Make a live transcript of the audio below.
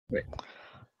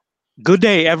Good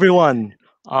day, everyone,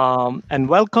 and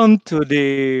welcome to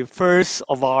the first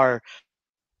of our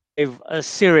live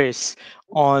series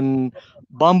on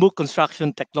bamboo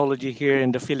construction technology here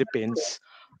in the Philippines.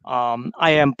 I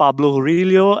am Pablo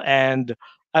Hurillo, and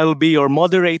I will be your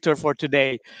moderator for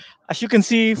today. As you can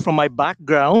see from my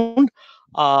background,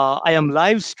 I am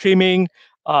live streaming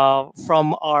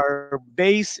from our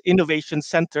base innovation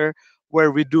center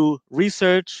where we do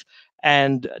research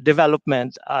and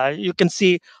development. You can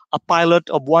see a pilot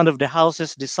of one of the house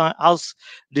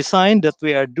design that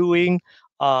we are doing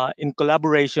in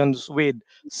collaborations with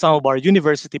some of our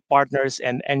university partners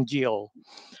and NGO.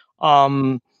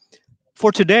 Um,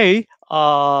 for today, we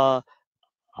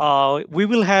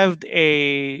will have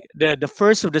the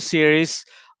first of the series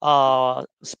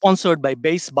sponsored by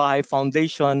Base by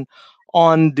Foundation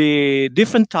on the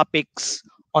different topics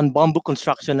on bamboo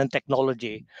construction and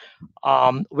technology.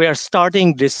 We are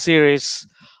starting this series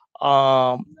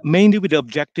mainly with the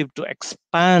objective to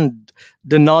expand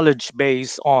the knowledge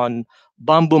base on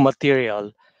bamboo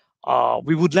material.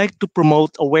 We would like to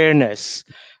promote awareness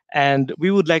and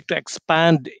we would like to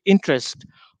expand interest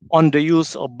on the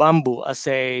use of bamboo as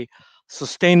a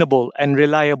sustainable and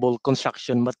reliable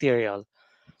construction material.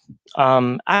 Actually,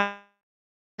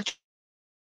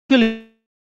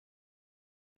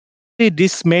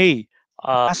 this may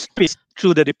be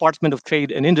through the Department of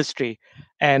Trade and Industry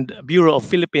and Bureau of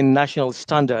Philippine National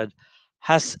Standard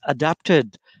has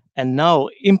adapted and now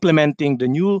implementing the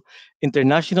new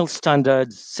international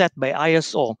standards set by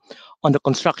ISO on the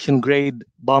construction grade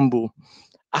bamboo.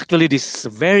 Actually, this is a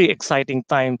very exciting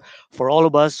time for all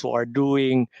of us who are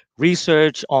doing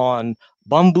research on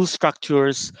bamboo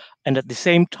structures and at the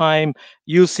same time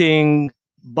using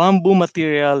bamboo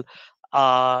material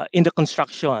in the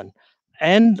construction.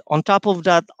 And on top of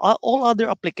that, all other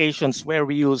applications where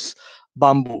we use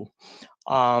bamboo.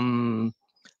 Um,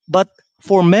 but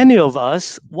for many of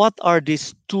us, what are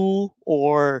these two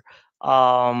or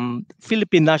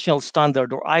Philippine National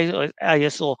Standard or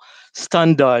ISO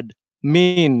standard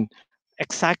mean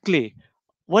exactly?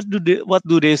 What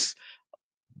do this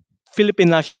Philippine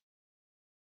National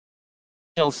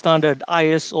Standard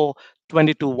ISO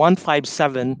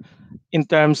 22157 in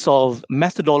terms of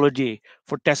methodology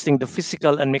for testing the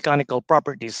physical and mechanical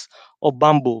properties of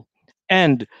bamboo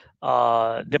and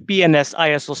the PNS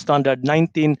ISO standard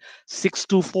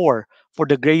 19624 for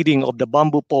the grading of the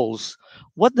bamboo poles.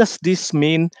 What does this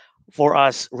mean for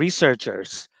us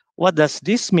researchers? What does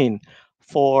this mean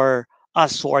for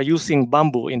us who are using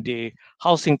bamboo in the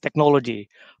housing technology?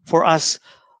 For us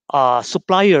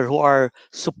supplier who are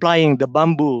supplying the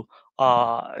bamboo,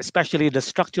 especially the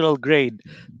structural grade,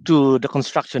 to the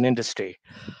construction industry.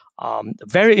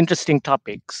 Very interesting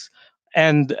topics,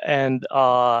 and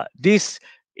this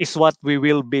is what we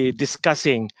will be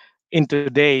discussing in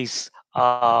today's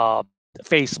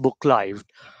Facebook Live.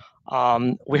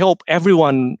 We hope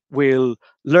everyone will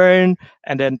learn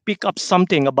and then pick up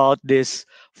something about this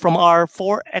from our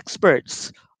four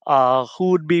experts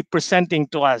who would be presenting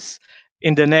to us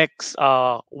in the next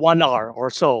 1 hour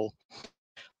or so.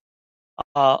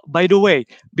 By the way,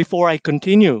 before I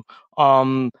continue,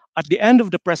 at the end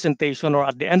of the presentation or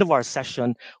at the end of our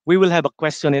session, we will have a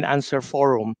question and answer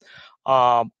forum.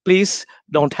 Please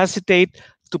don't hesitate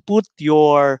to put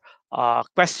your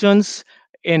questions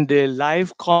in the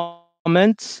live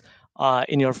comments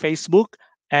in your Facebook,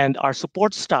 and our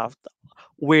support staff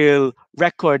will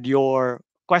record your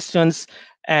questions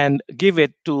and give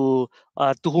it to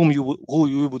whom who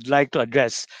you would like to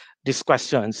address these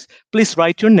questions. Please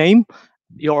write your name,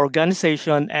 your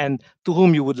organization, and to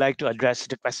whom you would like to address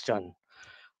the question.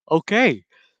 Okay,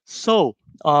 so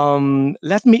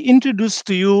let me introduce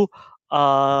to you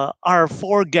our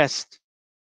four guests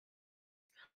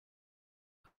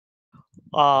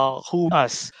who will be discussing with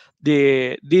us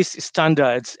these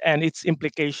standards and its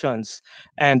implications.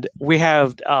 And we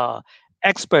have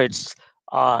experts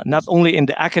not only in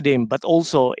the academe but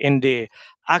also in the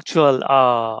actual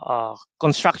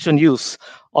construction use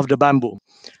of the bamboo.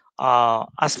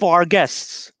 As for our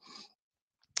guests,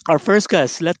 our first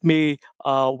guest, let me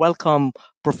welcome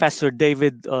Professor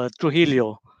David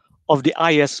Trujillo of the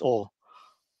ISO,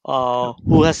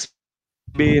 who has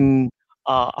been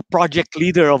a project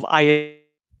leader of ISO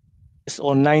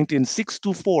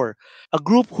 19624, a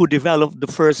group who developed the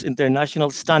first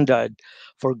international standard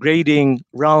for grading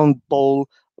round pole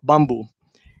bamboo.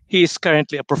 He is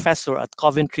currently a professor at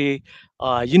Coventry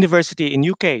University in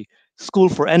UK School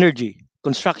for Energy,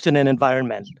 Construction and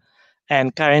Environment,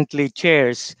 and currently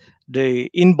chairs the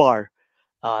INBAR,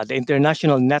 the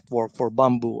International Network for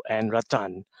Bamboo and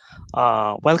Rattan.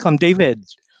 Welcome, David.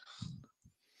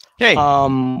 Hey,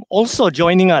 Also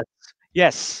joining us,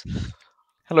 yes,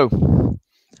 hello.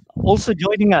 also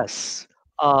joining us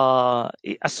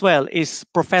as well is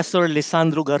Professor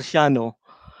Lisandro Garciano,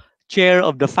 Chair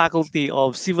of the Faculty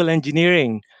of Civil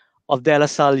Engineering of De La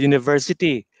Salle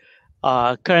University,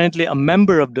 currently a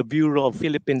member of the Bureau of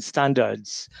Philippine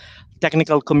Standards,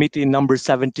 Technical Committee number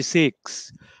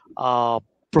 76. Uh,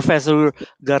 Professor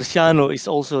Garciano is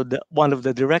also one of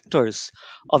the directors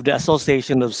of the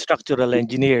Association of Structural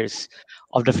Engineers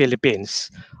of the Philippines.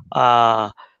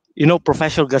 Uh,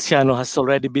 Professor Garciano has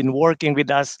already been working with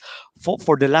us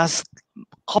for the last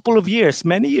couple of years,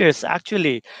 many years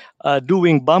actually,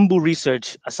 doing bamboo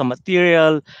research as a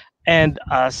material and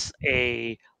as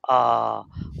a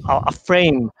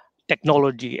frame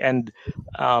technology. And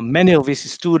many of his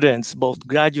students, both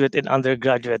graduate and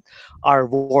undergraduate, are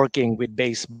working with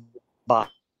Base Bahay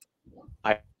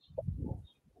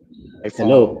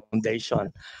Foundation. Welcome, Professor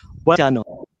Hello. Garciano.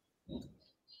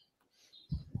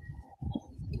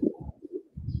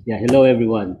 Yeah, hello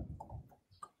everyone.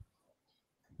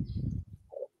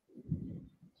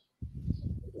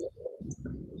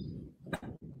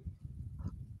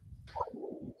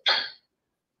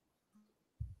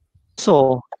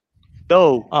 Also,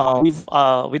 hello,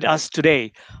 with us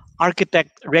today,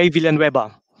 architect Ray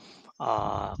Villanueva,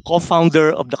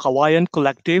 co-founder of the Kawayan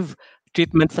Collective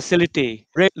Treatment Facility.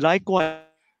 Ray, likewise,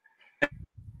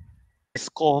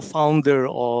 co-founder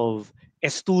of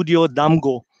Estudio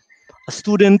Damgo, a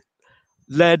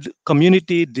student-led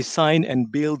community design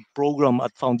and build program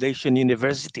at Foundation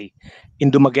University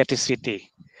in Dumaguete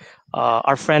City.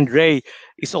 Our friend Ray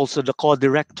is also the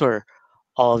co-director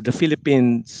of the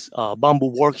Philippines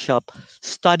Bamboo Workshop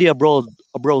Study Abroad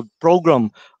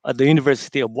program at the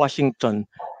University of Washington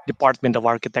Department of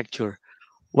Architecture.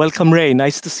 Welcome, Ray.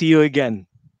 Nice to see you again.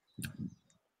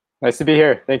 Nice to be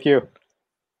here. Thank you.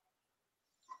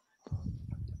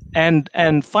 And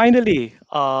finally,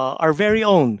 our very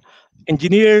own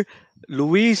engineer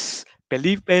Luis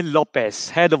Felipe Lopez,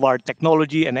 head of our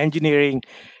technology and engineering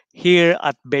here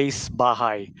at Base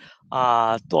Bahay.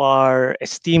 To our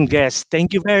esteemed guests,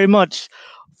 thank you very much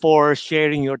for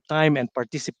sharing your time and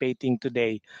participating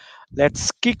today. Let's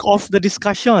kick off the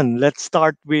discussion. Let's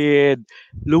start with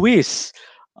Luis.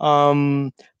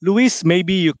 Luis,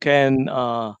 maybe you can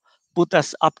put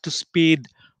us up to speed.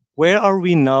 Where are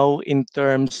we now in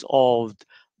terms of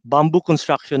bamboo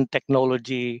construction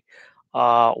technology?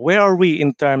 Where are we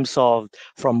in terms of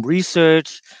from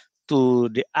research to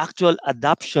the actual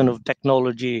adoption of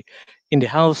technology in the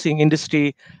housing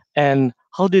industry? And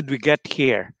how did we get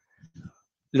here?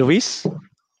 Luis?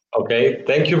 Okay,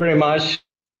 thank you very much,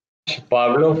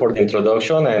 Pablo, for the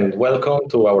introduction, and welcome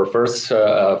to our first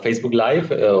Facebook Live,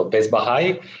 Best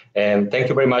Baha'i. And thank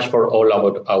you very much for all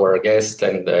our guests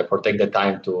and for taking the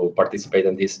time to participate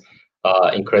in this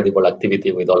incredible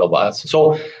activity with all of us.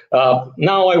 So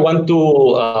now I want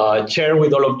to share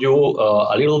with all of you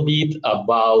a little bit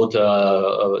about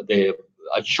a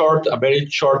very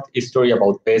short history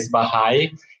about Best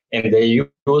Baha'i and the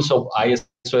use of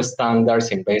ISO standards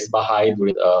in Base Baha'i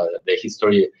during the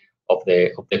history of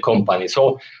the company.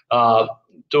 So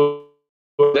to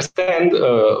understand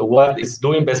what is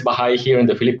doing Best Baha'i here in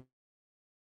the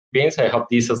Philippines, I have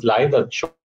this slide that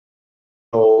shows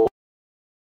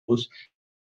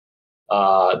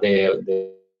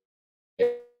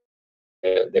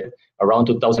around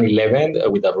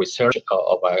 2011 with the research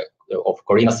of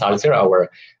Corina Salzer, our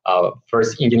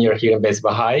first engineer here in Best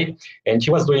Baha'i, and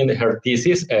she was doing her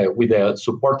thesis with the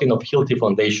supporting of Hilti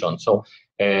Foundation. So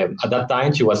at that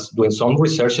time, she was doing some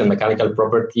research in mechanical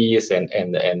properties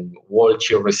and wall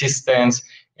shear resistance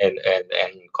and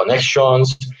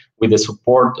connections with the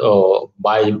support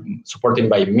supported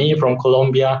by me from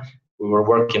Colombia. We were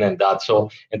working on that. So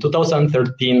in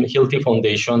 2013, Hilti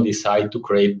Foundation decided to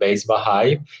create Base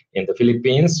Baha'i in the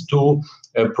Philippines to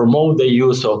promote the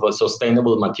use of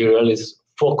sustainable materials,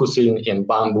 focusing in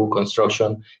bamboo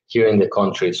construction here in the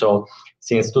country. So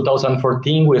since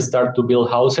 2014, we start to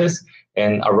build houses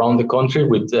and around the country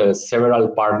with several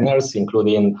partners,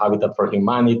 including Habitat for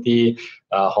Humanity,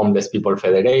 Homeless People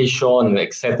Federation,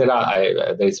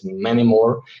 etc. There's many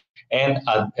more. And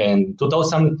in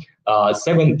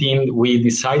 2017, we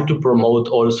decide to promote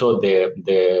also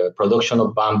the production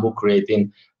of bamboo,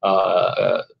 creating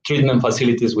treatment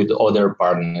facilities with other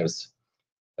partners.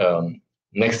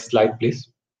 Next slide, please.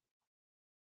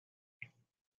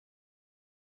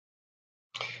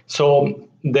 So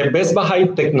the Best Baha'i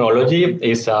technology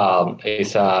is a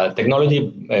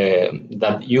technology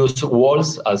that uses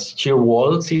walls as shear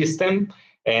wall system,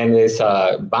 and it's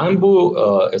a bamboo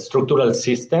structural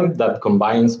system that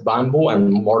combines bamboo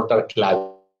and mortar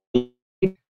cladding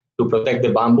to to protect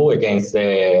the bamboo against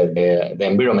the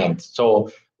environment. So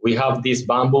we have these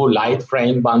bamboo, light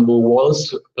frame bamboo walls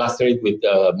plastered with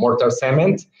mortar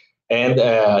cement. And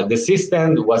the system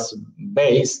was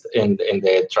based in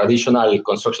the traditional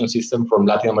construction system from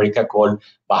Latin America called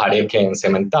bajareque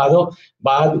encementado,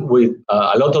 but with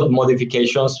a lot of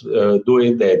modifications due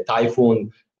to the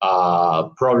typhoon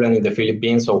problem in the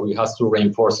Philippines. So we have to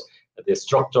reinforce the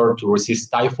structure to resist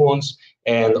typhoons.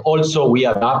 And also we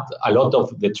adapt a lot of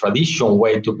the traditional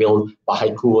way to build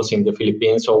bahay kubos in the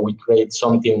Philippines. So we create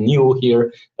something new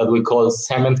here that we call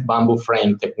cement bamboo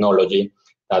frame technology.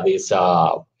 That is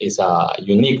a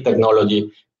unique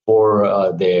technology for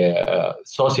the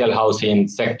social housing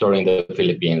sector in the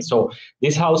Philippines. So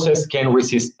these houses can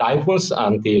resist typhoons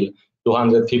until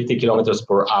 250 kilometers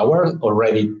per hour,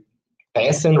 already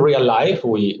tested in real life.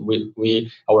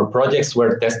 Our projects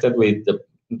were tested with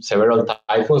several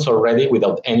typhoons already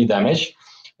without any damage.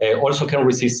 Also can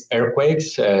resist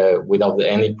earthquakes without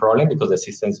any problem because the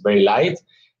system is very light.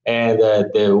 And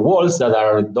the walls that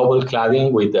are double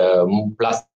cladding with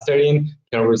plastering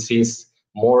can resist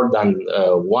more than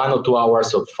 1 or 2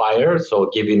 hours of fire, so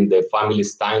giving the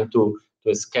families time to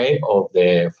escape of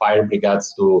the fire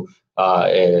brigades to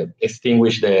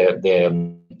extinguish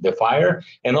the fire.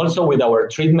 And also with our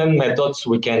treatment methods,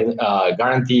 we can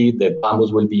guarantee that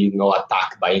bamboos will be not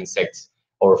attacked by insects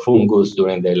or fungus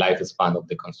during the lifespan of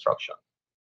the construction.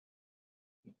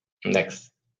 Next.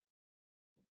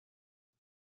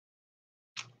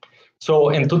 So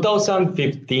in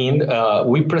 2015,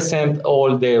 we present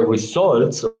all the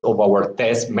results of our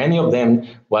tests. Many of them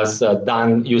was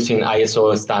done using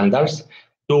ISO standards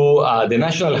to the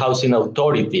National Housing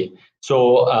Authority.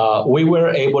 So we were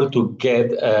able to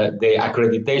get the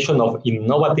accreditation of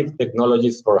innovative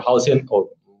technologies for housing, or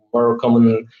more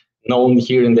common known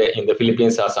here in the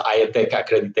Philippines as ITEC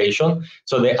accreditation.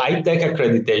 So the ITEC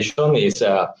accreditation is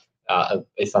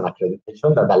an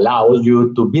accreditation that allows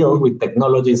you to build with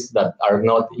technologies that are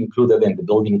not included in the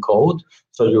building code.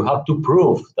 So you have to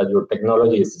prove that your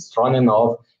technology is strong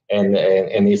enough and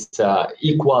is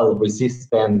equal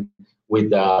resistant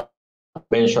with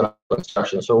conventional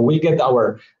construction. So we get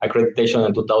our accreditation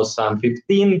in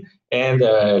 2015, and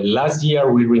last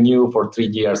year we renewed for 3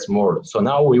 years more. So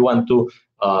now we want to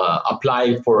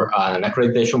apply for an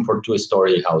accreditation for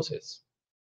 2-story houses.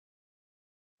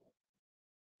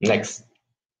 Next.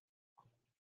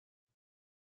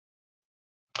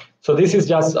 So this is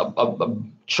just a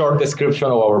short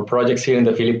description of our projects here in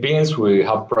the Philippines. We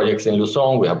have projects in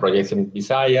Luzon, we have projects in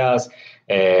Visayas,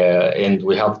 and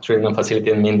we have treatment facility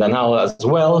in Mindanao as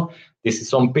well. This is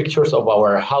some pictures of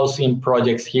our housing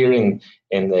projects here in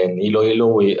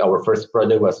Iloilo. Our first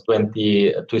project was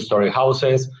 20 2-story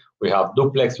houses. We have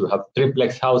duplex, we have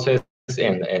triplex houses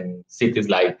in cities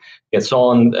like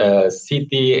Quezon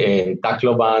City, and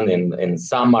Tacloban, and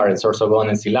Samar, and Sorsogon,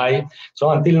 and Silay. So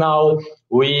until now,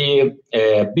 we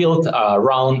built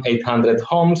around 800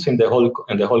 homes in the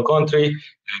whole country,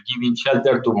 giving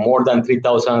shelter to more than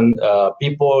 3,000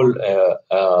 people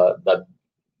that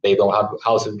they don't have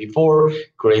houses before,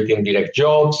 creating direct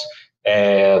jobs.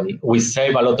 We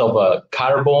save a lot of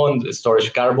carbon,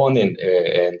 storage carbon,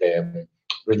 and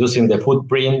reducing the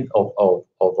footprint of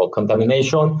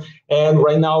contamination. And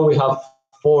right now we have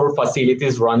 4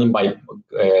 facilities running by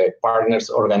partners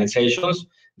organizations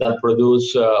that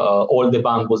produce all the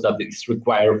bamboos that is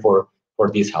required for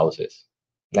these houses.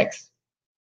 Next.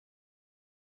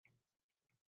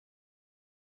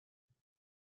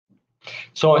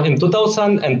 So in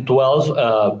 2012,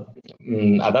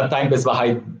 at that time, Best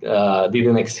Bahay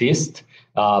didn't exist,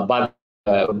 but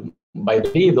by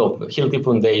the lead of Hilti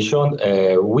Foundation,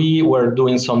 we were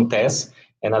doing some tests.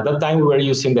 And at that time, we were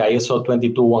using the ISO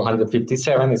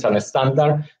 22157. It's a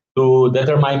standard to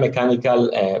determine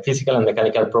physical and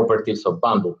mechanical properties of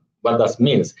bamboo. What that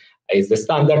means is the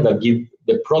standard that gives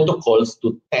the protocols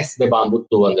to test the bamboo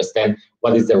to understand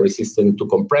what is the resistance to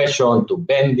compression, to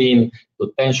bending,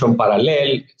 to tension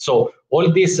parallel. So all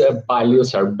these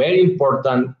values are very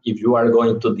important if you are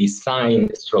going to design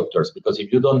structures, because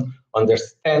if you don't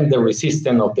understand the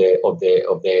resistance of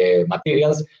the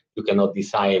materials, you cannot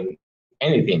design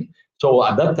anything. So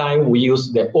at that time, we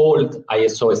used the old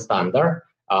ISO standard,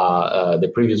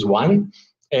 the previous one,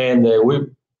 and we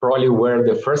probably were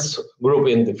the first group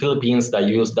in the Philippines that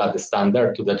used that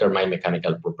standard to determine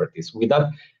mechanical properties. With that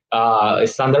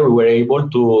standard, we were able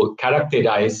to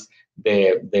characterize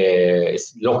the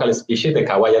local species, the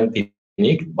Kawayan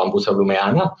Tinik, Bambusa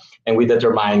brumeana, and we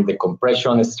determined the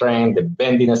compression strength, the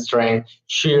bending strength,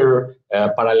 shear,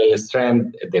 parallel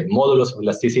strength, the modulus of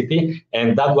elasticity,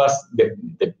 and that was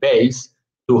the base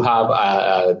to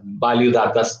have value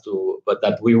data but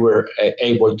that we were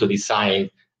able to design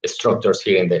structures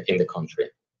here in the country.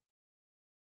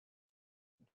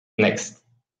 Next.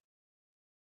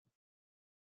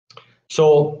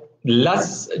 So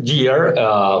last year,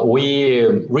 we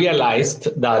realized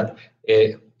that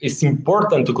it's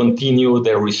important to continue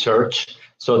the research.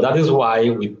 So that is why,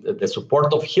 with the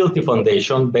support of Hilti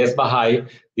Foundation, Best Baha'i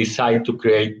decided to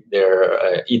create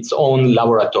its own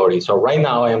laboratory. So right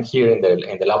now, I am here in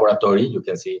the laboratory. You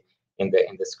can see in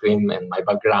the screen and my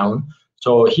background.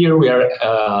 So here we are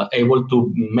able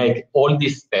to make all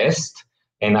these tests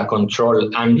in a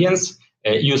controlled ambience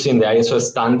using the ISO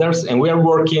standards, and we are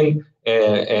working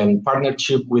in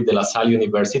partnership with the La Salle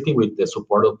University with the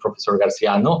support of Professor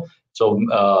Garciano. So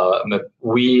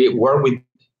we work with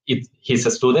his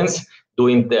students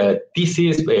doing the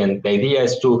thesis, and the idea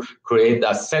is to create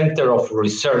a center of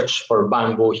research for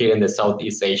bamboo here in the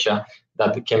Southeast Asia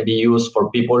that can be used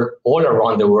for people all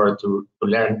around the world to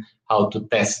learn how to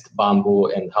test bamboo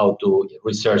and how to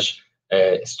research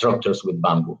structures with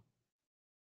bamboo.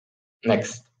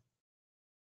 Next.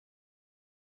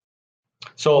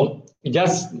 So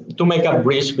just to make a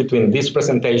bridge between this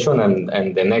presentation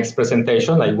and the next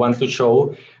presentation, I want to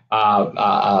show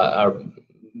a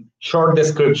short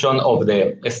description of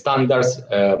the standards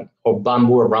of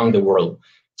bamboo around the world.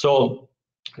 So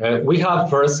we have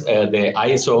first the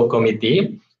ISO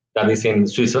committee that is in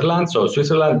Switzerland. So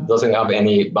Switzerland doesn't have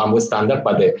any bamboo standard,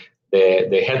 but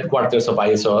the headquarters of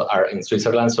ISO are in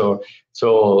Switzerland. So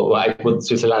I put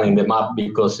Switzerland in the map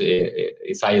because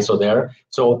it's ISO there.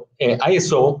 So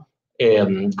ISO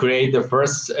created the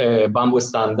first bamboo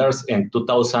standards in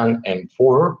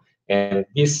 2004. And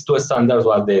these two standards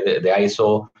were the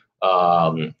ISO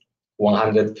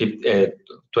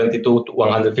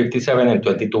 22-157 and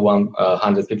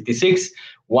 22-156,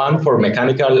 one for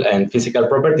mechanical and physical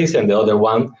properties and the other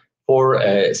one for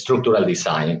structural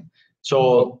design.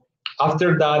 So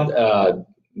after that,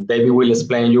 David will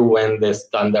explain you when the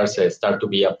standards start to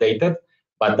be updated,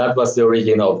 but that was the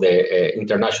origin of the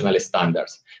international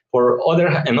standards.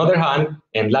 Another hand,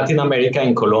 in Latin America,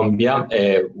 in Colombia,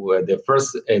 the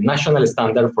first national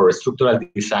standard for structural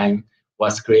design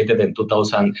was created in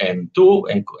 2002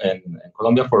 in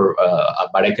Colombia for a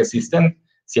Bareque system,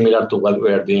 similar to what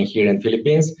we are doing here in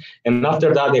Philippines. And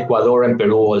after that, Ecuador and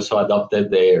Peru also adopted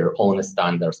their own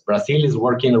standards. Brazil is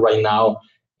working right now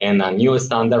in a new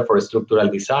standard for structural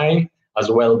design, as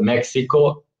well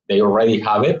Mexico, they already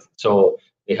have it, so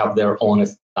they have their own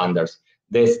standards.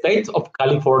 The state of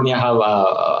California have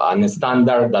a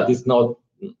standard that is not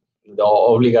the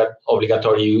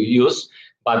obligatory use,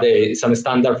 but it's a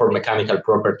standard for mechanical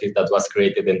properties that was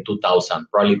created in 2000,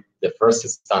 probably the first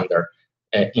standard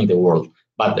in the world,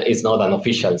 but it's not an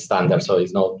official standard, so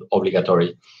it's not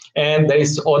obligatory. And there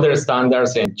is other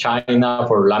standards in China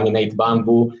for laminate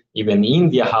bamboo. Even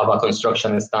India have a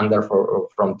construction standard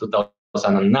from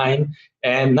 2009.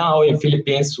 And now in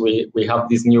Philippines, we have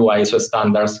these new ISO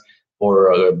standards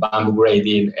for bamboo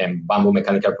grading and bamboo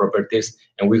mechanical properties.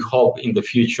 And we hope in the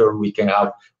future we can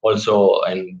have also,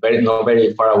 and not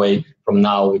very far away from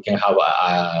now, we can have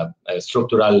a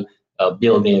structural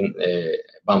building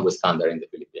bamboo standard in the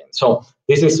Philippines. So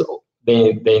this is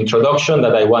the introduction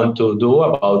that I want to do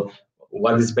about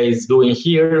what is BASE doing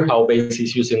here, how BASE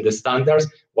is using the standards,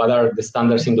 what are the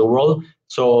standards in the world.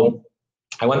 So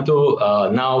I want to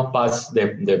now pass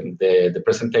the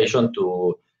presentation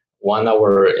to one of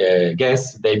our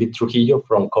guests, David Trujillo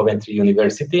from Coventry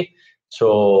University.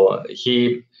 So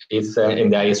he is in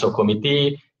the ISO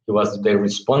committee. He was the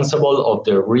responsible of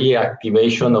the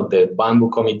reactivation of the bamboo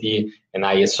committee in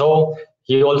ISO.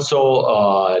 He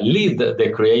also lead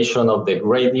the creation of the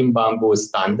grading bamboo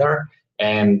standard,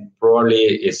 and probably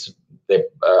is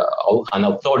an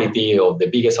authority, or the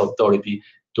biggest authority,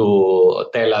 to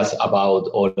tell us about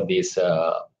all of these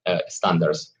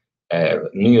standards,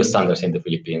 new standards in the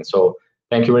Philippines. So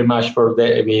thank you very much for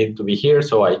David to be here.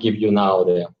 So I give you now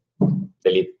the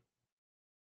lead.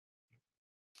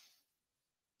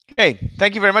 Okay,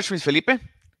 thank you very much, Luis Felipe.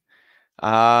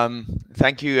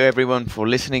 Thank you everyone for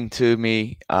listening to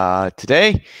me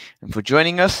today and for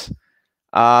joining us.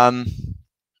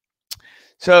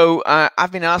 So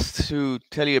I've been asked to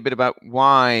tell you a bit about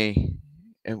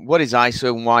what is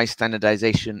ISO and why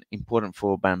standardization important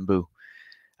for bamboo.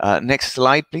 Next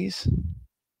slide, please.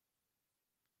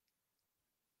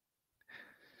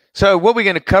 So what we're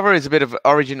going to cover is a bit of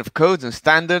origin of codes and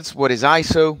standards. What is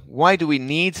ISO? Why do we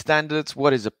need standards?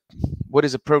 What is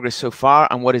the progress so far,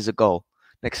 and what is the goal?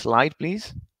 Next slide,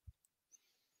 please.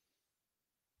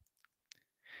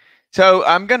 So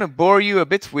I'm going to bore you a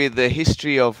bit with the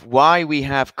history of why we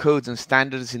have codes and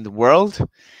standards in the world.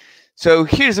 So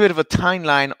here's a bit of a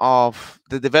timeline of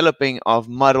the developing of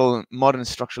modern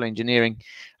structural engineering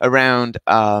around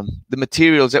the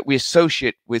materials that we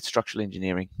associate with structural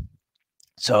engineering.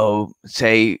 So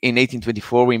say in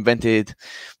 1824, we invented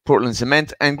Portland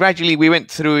cement, and gradually we went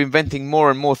through inventing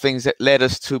more and more things that led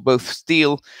us to both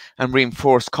steel and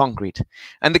reinforced concrete.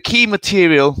 And the key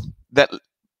material that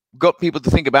got people to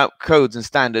think about codes and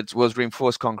standards was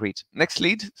reinforced concrete. Next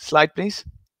slide, please.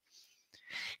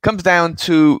 Comes down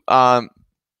to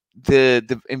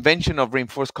the invention of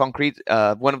reinforced concrete.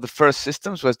 One of the first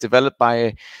systems was developed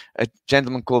by a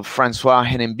gentleman called Francois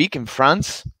Henenbeek in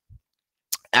France.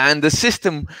 And the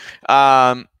system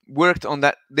worked on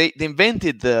that. They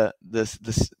invented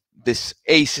this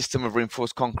A system of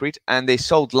reinforced concrete, and they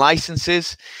sold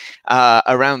licenses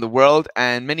around the world,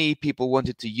 and many people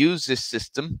wanted to use this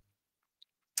system.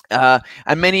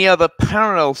 And many other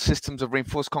parallel systems of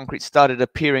reinforced concrete started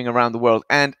appearing around the world.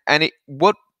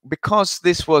 Because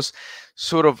this was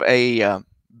sort of a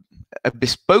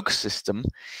bespoke system,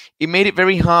 it made it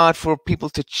very hard for people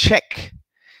to check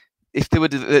if they were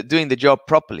doing the job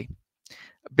properly.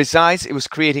 Besides, it was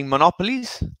creating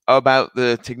monopolies about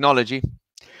the technology.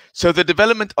 So the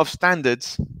development of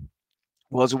standards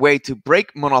was a way to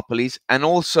break monopolies and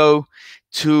also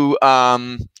to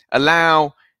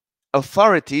allow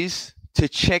authorities to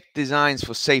check designs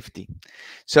for safety.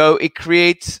 So it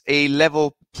creates a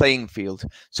level playing field.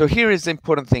 So here is the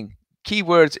important thing.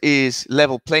 Keywords is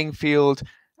level playing field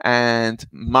and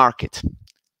market.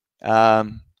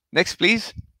 Next,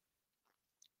 please.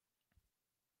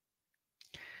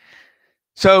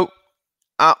 So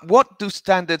what do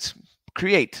standards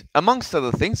create? Amongst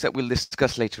other things that we'll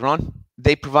discuss later on,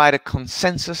 they provide a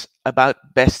consensus about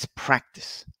best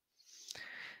practice.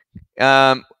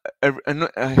 A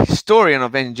historian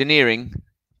of engineering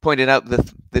pointed out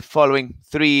the following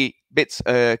three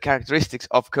characteristics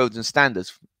of codes and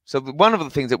standards. So one of the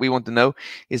things that we want to know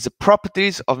is the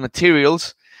properties of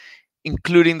materials,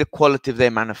 including the quality of their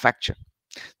manufacture.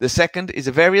 The second is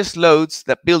the various loads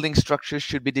that building structures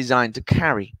should be designed to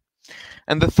carry.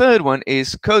 And the third one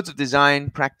is codes of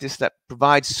design practice that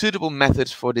provide suitable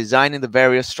methods for designing the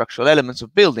various structural elements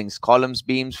of buildings, columns,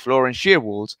 beams, floor, and shear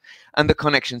walls, and the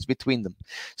connections between them.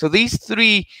 So these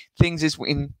three things is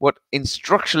in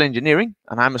structural engineering,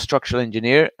 and I'm a structural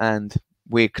engineer, and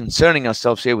we're concerning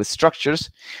ourselves here with structures,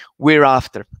 we're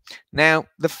after. Now,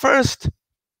 the first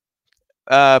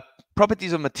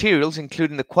properties of materials,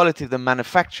 including the quality of the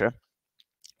manufacture,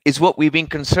 is what we've been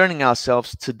concerning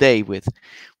ourselves today with,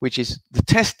 which is the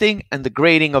testing and the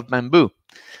grading of bamboo.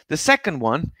 The second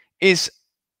one is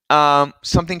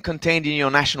something contained in your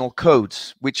national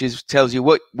codes, which tells you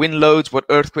what wind loads, what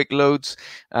earthquake loads,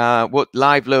 what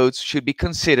live loads should be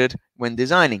considered when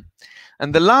designing.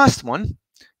 And the last one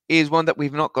is one that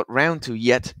we've not got round to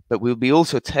yet, but we'll be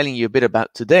also telling you a bit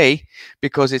about today,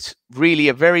 because it's really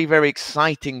a very, very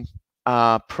exciting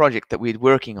project that we're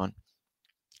working on.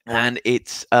 And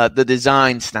it's the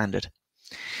design standard.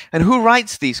 And who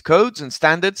writes these codes and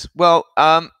standards? Well,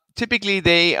 typically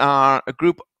they are a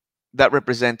group that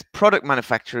represent product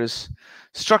manufacturers,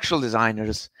 structural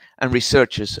designers, and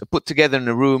researchers put together in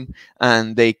a room,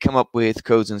 and they come up with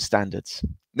codes and standards.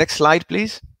 Next slide,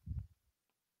 please.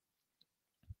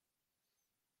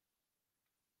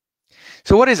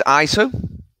 So what is ISO?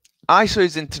 ISO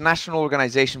is the International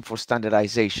Organization for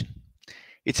Standardization.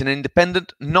 It's an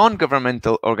independent,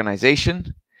 non-governmental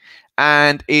organization,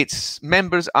 and its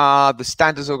members are the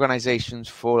standards organizations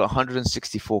for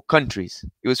 164 countries.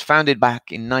 It was founded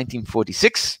back in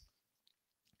 1946,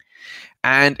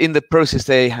 and in the process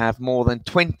they have more than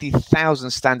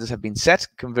 20,000 standards have been set,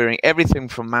 covering everything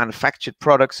from manufactured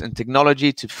products and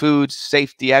technology to food,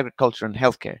 safety, agriculture, and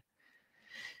healthcare.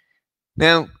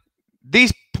 Now,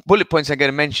 these bullet points I'm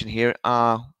going to mention here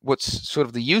are what's sort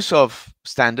of the use of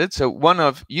standards. So one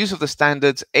of use of the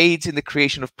standards aids in the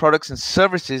creation of products and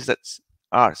services that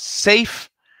are safe,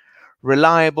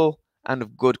 reliable, and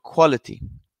of good quality.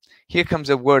 Here comes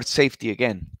the word safety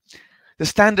again. The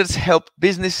standards help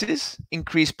businesses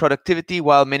increase productivity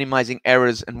while minimizing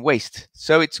errors and waste.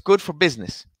 So it's good for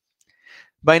business.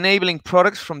 By enabling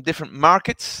products from different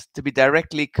markets to be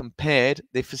directly compared,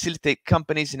 they facilitate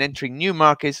companies in entering new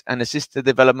markets and assist the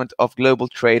development of global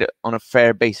trade on a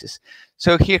fair basis.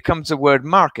 So here comes the word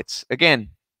markets again,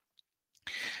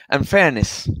 and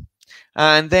fairness.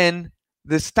 And then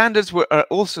the standards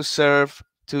also serve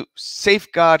to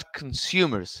safeguard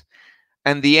consumers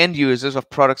and the end users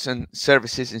of products and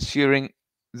services, ensuring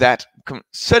that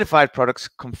certified products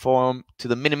conform to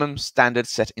the minimum standards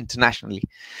set internationally.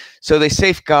 So they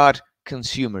safeguard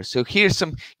consumers. So here's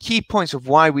some key points of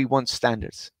why we want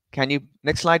standards. Can you,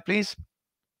 next slide, please?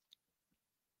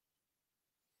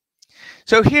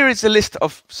 So here is a list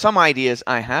of some ideas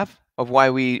I have of why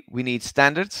we need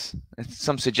standards,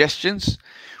 some suggestions.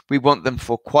 We want them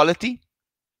for quality.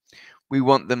 We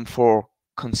want them for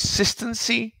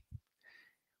consistency.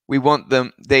 We want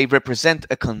them, they represent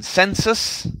a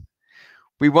consensus.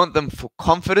 We want them for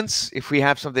confidence. If we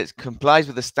have something that complies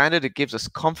with the standard, it gives us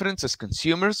confidence as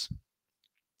consumers.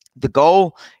 The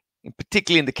goal,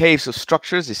 particularly in the case of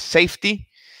structures, is safety.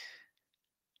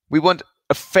 We want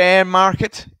a fair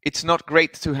market. It's not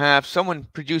great to have someone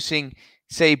producing,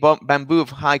 say, bamboo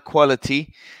of high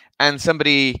quality and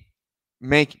somebody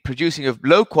producing of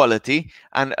low quality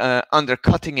and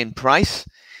undercutting in price.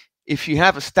 If you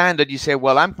have a standard, you say,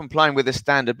 well, I'm complying with the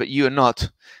standard, but you are not.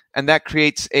 And that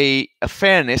creates a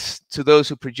fairness to those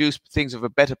who produce things of a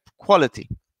better quality.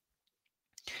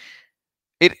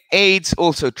 It aids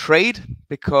also trade,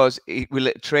 because it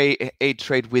will aid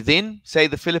trade within, say,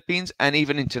 the Philippines, and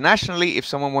even internationally. If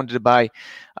someone wanted to buy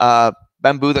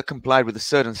bamboo that complied with a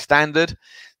certain standard,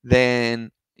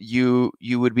 then you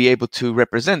would be able to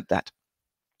represent that.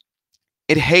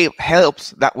 It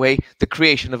helps that way the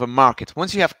creation of a market.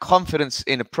 Once you have confidence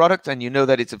in a product and you know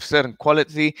that it's of certain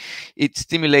quality, it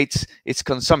stimulates its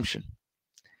consumption.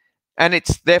 And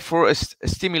it's therefore a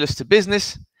stimulus to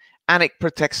business, and it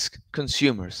protects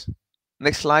consumers.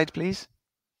 Next slide, please.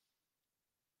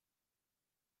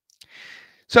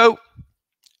 So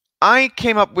I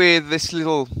came up with this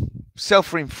little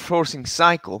self-reinforcing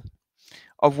cycle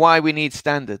of why we need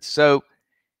standards. So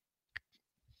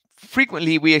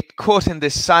frequently we are caught in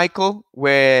this cycle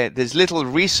where there's little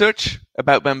research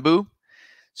about bamboo,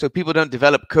 so people don't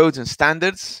develop codes and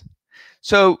standards.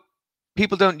 So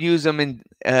people don't use them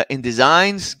in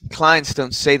designs. Clients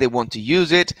don't say they want to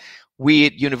use it. We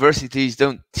at universities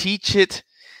don't teach it.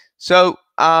 So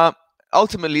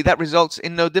ultimately that results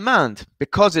in no demand.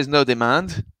 Because there's no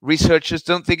demand, researchers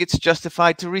don't think it's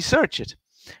justified to research it.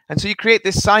 And so you create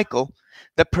this cycle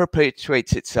that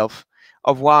perpetuates itself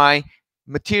of why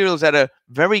materials that are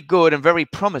very good and very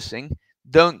promising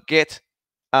don't get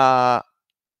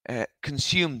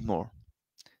consumed more.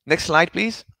 Next slide,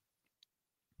 please.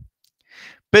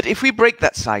 But if we break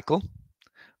that cycle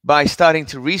by starting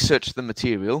to research the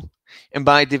material and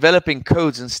by developing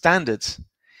codes and standards,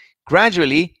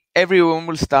 gradually everyone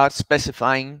will start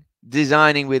specifying,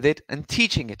 designing with it, and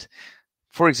teaching it.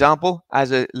 For example,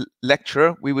 as a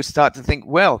lecturer, we would start to think,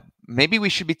 well, maybe we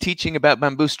should be teaching about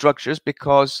bamboo structures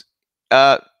because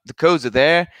the codes are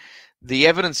there, the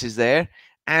evidence is there,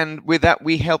 and with that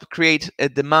we help create a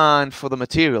demand for the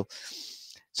material.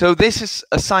 So this is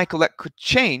a cycle that could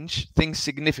change things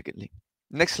significantly.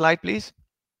 Next slide, please.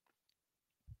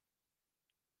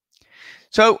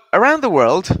 So around the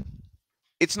world,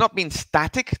 it's not been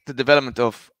static, the development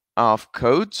of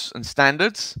codes and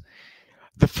standards.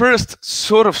 The first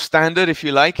sort of standard, if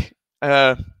you like,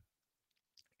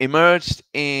 emerged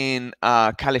in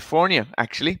California,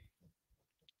 actually,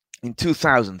 in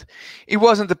 2000. It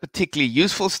wasn't a particularly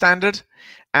useful standard.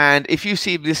 And if you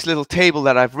see this little table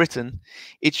that I've written,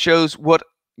 it shows what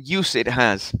use it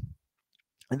has.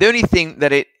 And the only thing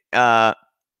that it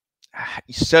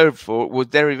served for was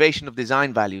derivation of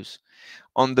design values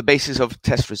on the basis of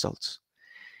test results.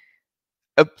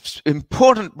 An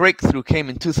important breakthrough came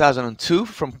in 2002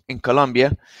 in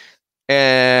Colombia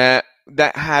that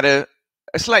had a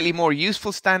slightly more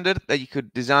useful standard that you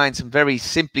could design some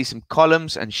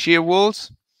columns and shear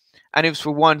walls, and it was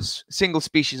for one single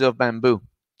species of bamboo.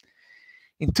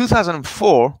 In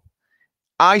 2004,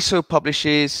 ISO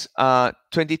publishes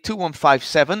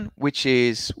 22157, which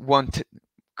is one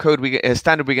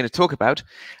standard we're going to talk about,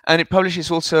 and it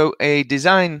publishes also a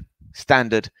design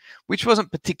standard, which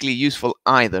wasn't particularly useful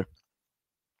either.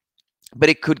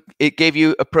 But it gave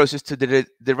you a process to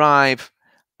derive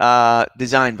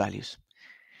design values.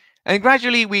 And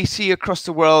gradually we see across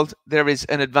the world there is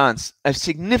an advance. A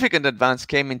significant advance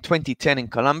came in 2010 in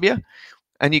Colombia,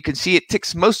 and you can see it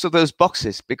ticks most of those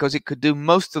boxes because it could do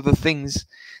most of the things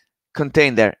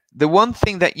contained there. The one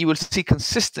thing that you will see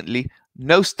consistently,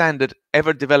 no standard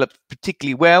ever developed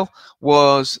particularly well,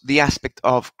 was the aspect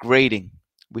of grading,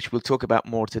 which we'll talk about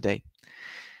more today.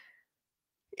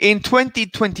 In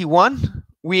 2021,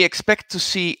 we expect to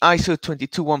see ISO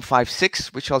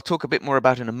 22156, which I'll talk a bit more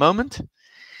about in a moment,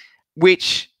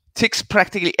 which ticks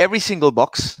practically every single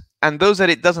box, and those that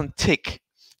it doesn't tick,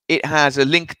 it has a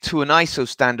link to an ISO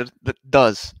standard that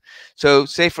does. So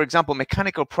say, for example,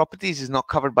 mechanical properties is not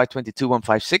covered by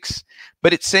 22156,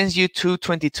 but it sends you to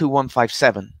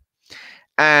 22157.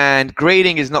 And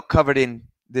grading is not covered in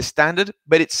this standard,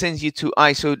 but it sends you to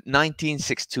ISO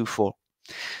 19624.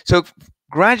 So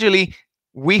gradually,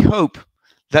 we hope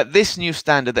that this new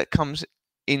standard that comes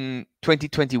in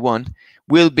 2021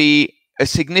 will be a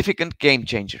significant game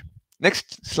changer.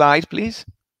 Next slide, please.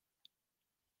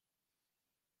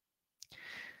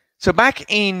 So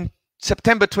back in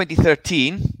September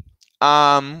 2013,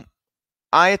 I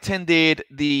attended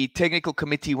the Technical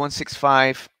Committee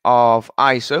 165 of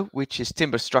ISO, which is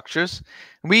timber structures.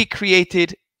 We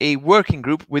created a working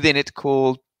group within it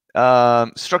called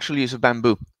Structural Use of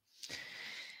Bamboo.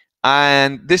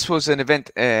 And this was an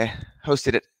event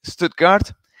hosted at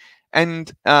Stuttgart.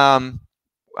 And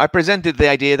I presented the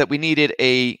idea that we needed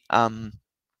a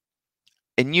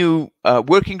new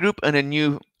working group and a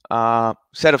new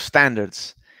set of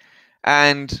standards.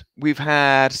 And we've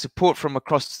had support from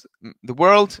across the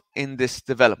world in this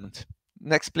development.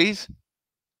 Next, please.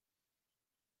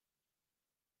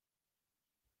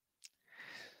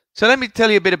 So let me tell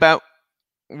you a bit about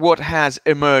what has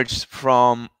emerged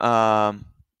from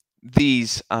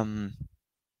these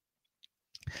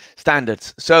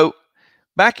standards. So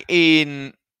back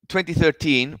in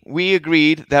 2013, we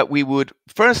agreed that we would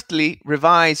firstly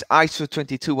revise ISO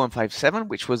 22157,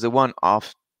 which was the one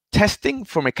of testing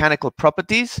for mechanical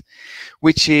properties,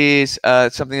 which is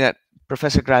something that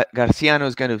Professor Garciano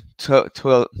is going to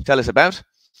tell us about.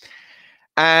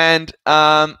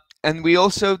 And we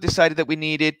also decided that we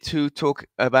needed to talk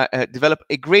about develop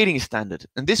a grading standard,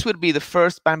 and this would be the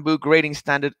first bamboo grading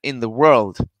standard in the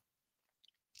world.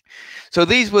 So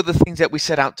these were the things that we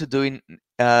set out to do in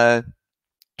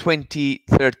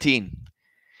 2013.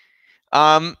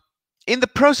 In the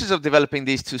process of developing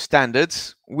these two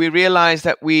standards, we realized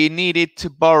that we needed to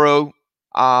borrow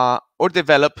or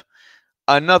develop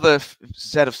another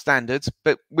set of standards,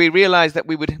 but we realized that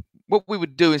what we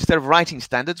would do instead of writing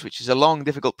standards, which is a long,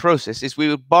 difficult process, is we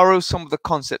would borrow some of the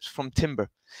concepts from timber.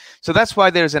 So that's why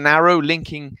there's an arrow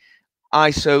linking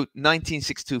ISO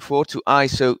 19624 to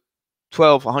ISO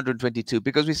 12122,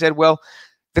 because we said, well,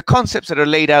 the concepts that are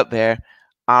laid out there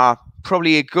are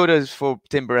probably as good as for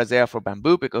timber as they are for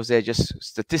bamboo, because they're just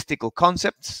statistical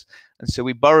concepts. And so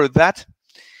we borrowed that.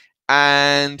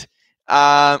 And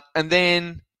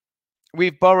then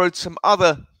we've borrowed some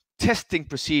other testing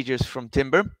procedures from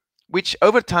timber, which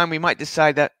over time we might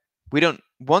decide that we don't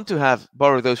want to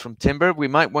borrow those from timber. We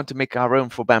might want to make our own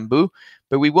for bamboo,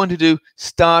 but we wanted to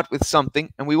start with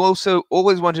something. And we also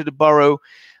always wanted to borrow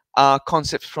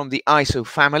concepts from the ISO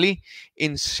family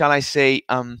in, shall I say,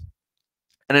 in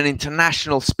an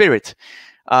international spirit.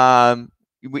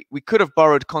 We could have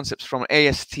borrowed concepts from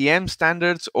ASTM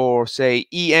standards or, say,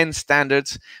 EN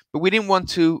standards, but we didn't want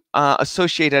to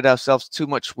associate ourselves too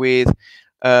much with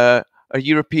a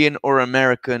European or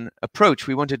American approach.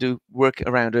 We wanted to work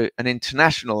around an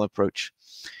international approach.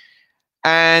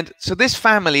 And so this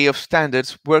family of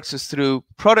standards works us through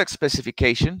product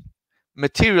specification,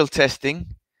 material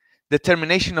testing,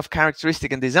 determination of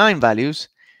characteristic and design values,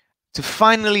 to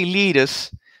finally lead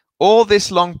us. All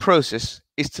this long process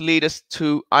is to lead us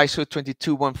to ISO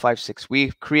 22156.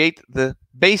 We create the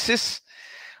basis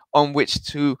on which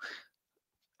to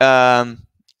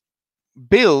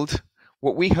build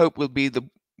what we hope will be the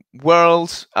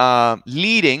world's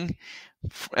leading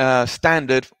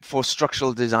standard for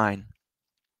structural design.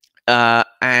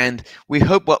 And we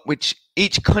hope which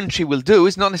each country will do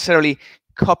is not necessarily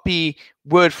copy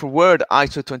word for word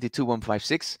ISO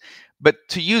 22156, but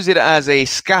to use it as a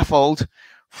scaffold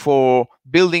for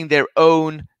building their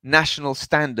own national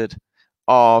standard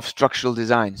of structural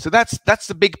design. So that's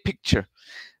the big picture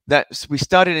that we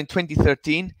started in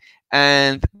 2013,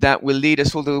 and that will lead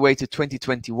us all the way to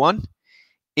 2021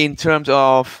 in terms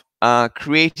of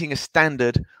creating a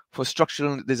standard for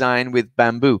structural design with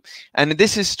bamboo. And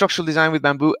this is structural design with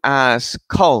bamboo as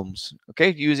columns,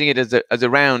 okay, using it as a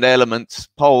round element,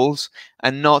 poles,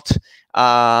 and not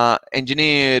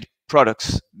engineered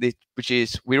products, which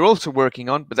is we're also working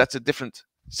on, but that's a different,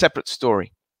 separate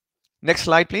story. Next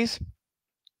slide, please.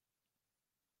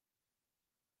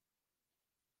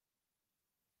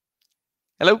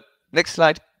 Hello, next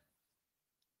slide.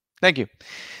 Thank you.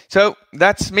 So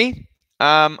that's me.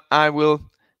 I will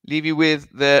leave you with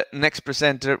the next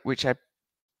presenter, which I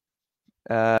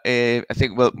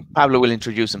think, well, Pablo will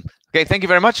introduce him. Okay, thank you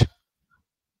very much.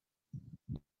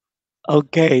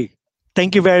 Okay,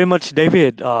 thank you very much,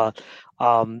 David.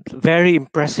 Very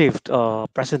impressive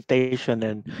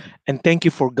presentation, and thank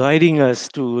you for guiding us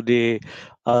to the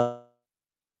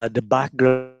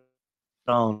background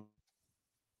of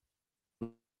the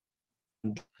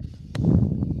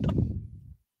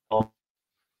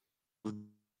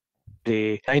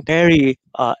the very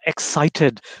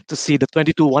excited to see the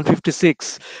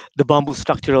 22156, the bamboo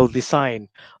structural design.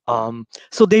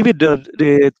 So David,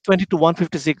 the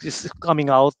 22156 is coming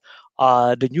out.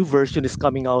 The new version is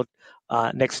coming out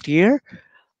next year.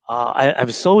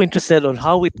 I'm so interested on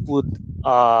how it would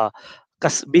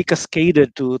be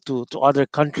cascaded to other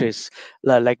countries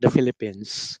like the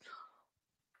Philippines.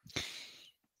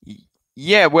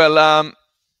 Yeah, well,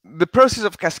 the process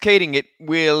of cascading it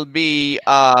will be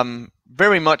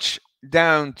very much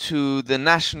down to the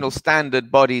national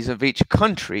standard bodies of each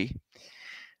country.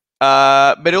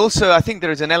 But also, I think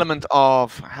there is an element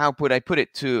of, how would I put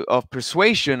it, of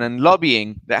persuasion and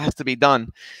lobbying that has to be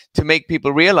done to make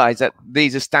people realize that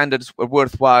these standards are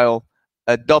worthwhile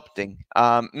adopting.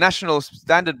 National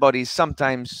standard bodies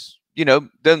sometimes,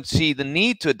 don't see the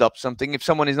need to adopt something if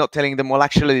someone is not telling them, well,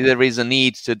 actually, there is a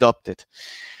need to adopt it.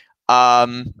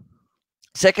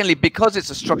 Secondly, because it's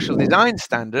a structural design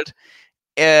standard,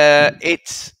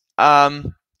 it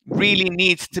really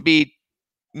needs to be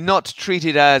not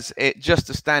treated as just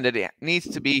a standard. It needs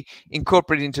to be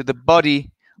incorporated into the body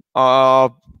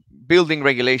of building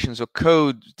regulations or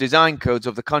codes, design codes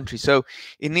of the country. So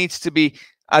it needs to be,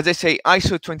 as I say,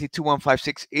 ISO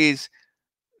 22156 is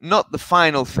not the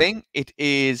final thing. It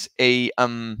is a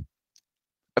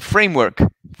framework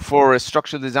for a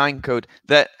structural design code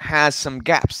that has some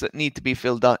gaps that need to be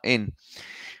filled in.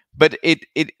 But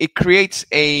it creates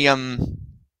a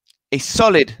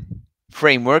solid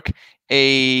framework,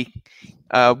 a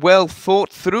well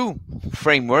thought through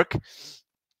framework.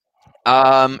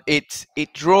 It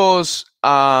draws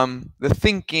the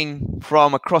thinking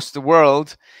from across the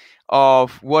world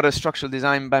of what a structural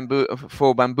design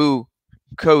bamboo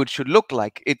code should look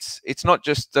like. It's not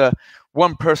just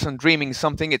one person dreaming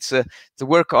something. It's the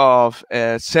work of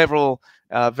several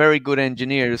very good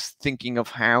engineers thinking of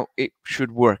how it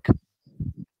should work.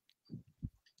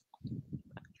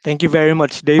 Thank you very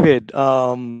much, David.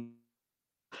 I'm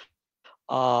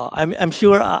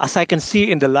sure, as I can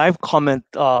see in the live comment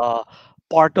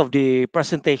part of the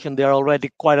presentation, there are already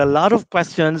quite a lot of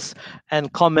questions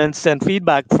and comments and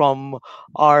feedback from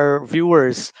our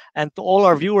viewers. And to all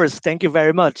our viewers, thank you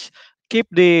very much. Keep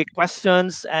the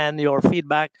questions and your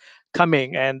feedback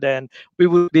coming, and then we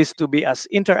will this to be as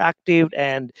interactive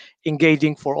and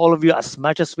engaging for all of you as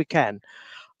much as we can.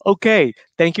 Okay,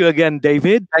 thank you again,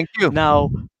 David. Thank you. Now,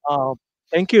 uh,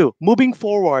 thank you. Moving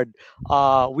forward,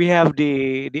 we have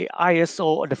the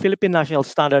ISO, the Philippine National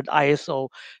Standard ISO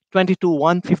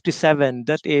 22157.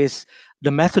 That is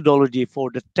the methodology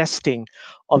for the testing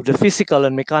of the physical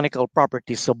and mechanical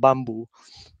properties of bamboo.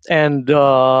 And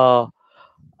our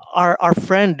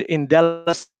friend in De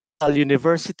La Salle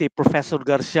University, Professor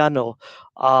Garciano,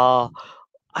 uh,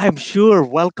 I'm sure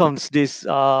welcomes this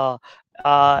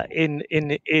in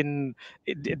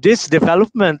this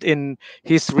development in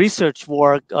his research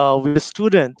work with the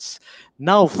students.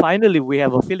 Now, finally, we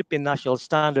have a Philippine national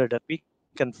standard that we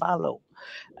can follow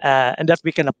and that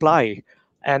we can apply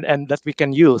and that we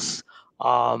can use.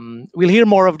 We'll hear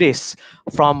more of this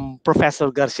from Professor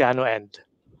Garciano. And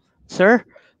sir,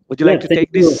 would you Yeah, like to thank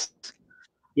take you. this?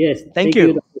 Yes, Thank thank you,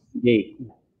 you. Dr. Jay.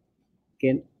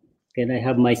 Can can I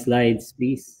have my slides,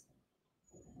 please,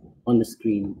 on the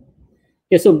screen?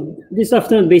 Yeah, so this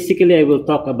afternoon, basically, I will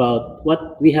talk about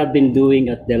what we have been doing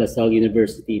at De La Salle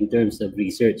University in terms of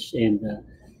research. And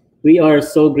we are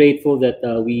so grateful that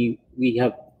we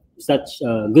have such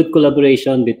good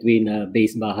collaboration between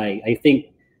Base Bahay. I think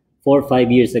 4 or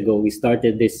 5 years ago, we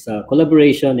started this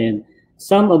collaboration, and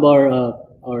some of our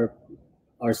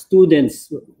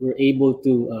students were able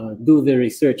to do the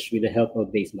research with the help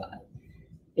of Base Bahay.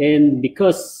 And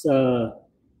because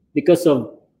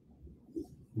of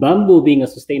bamboo being a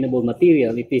sustainable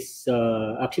material, it is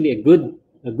actually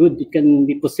it can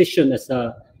be positioned as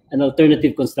an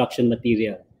alternative construction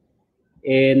material.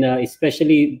 And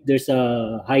especially there's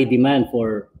a high demand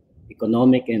for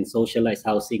economic and socialized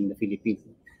housing in the Philippines.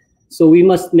 So we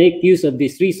must make use of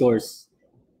this resource.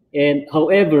 And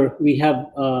however, we have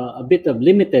a bit of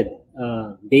limited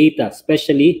data,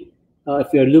 especially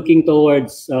if you're looking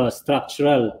towards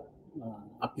structural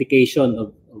application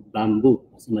of bamboo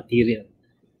as a material.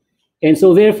 And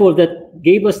so therefore that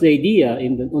gave us the idea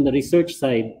on the research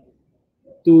side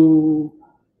to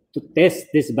test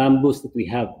these bamboos that we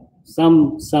have,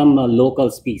 some local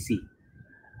species.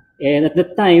 And at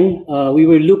that time, we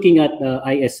were looking at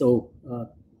ISO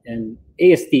and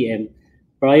ASTM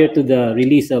prior to the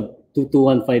release of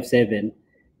 22157.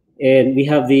 And we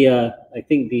have I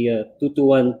think the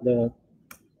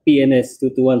PNS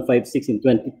 22156 in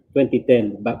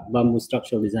 2010, bamboo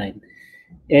structural design.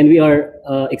 And we are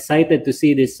excited to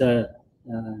see this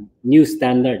new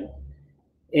standard.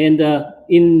 And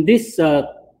in this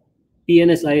PNS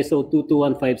ISO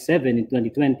 22157 in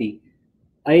 2020,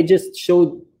 I just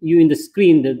showed you in the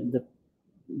screen the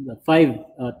 5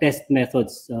 test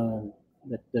methods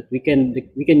that we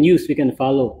can use, we can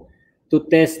follow to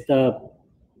test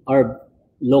our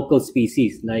local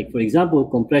species. Like, for example,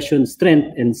 compression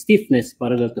strength and stiffness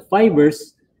parallel to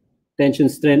fibers, tension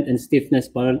strength and stiffness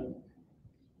parallel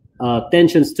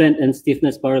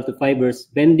to fibers,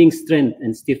 bending strength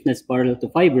and stiffness parallel to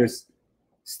fibers,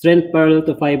 strength parallel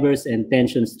to fibers, and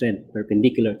tension strength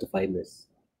perpendicular to fibers.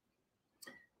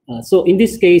 So in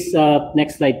this case,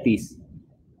 next slide, please.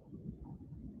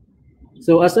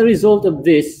 So as a result of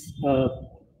this,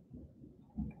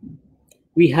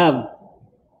 we have,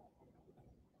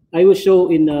 I will show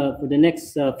in for the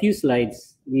next few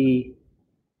slides, the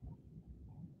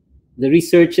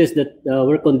researches that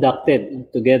were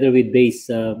conducted together with Base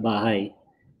Bahay.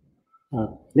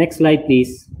 Next slide,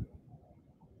 please.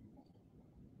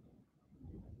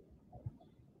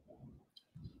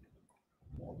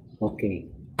 Okay.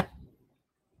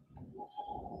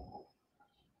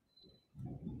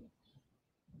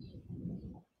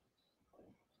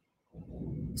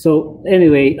 So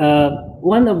anyway,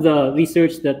 one of the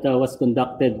research that was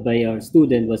conducted by our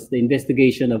student was the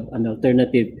investigation of an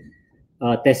alternative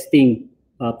testing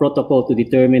protocol to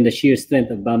determine the shear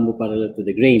strength of bamboo parallel to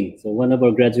the grain. So one of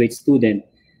our graduate students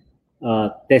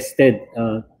tested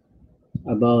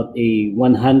about a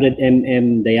 100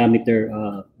 mm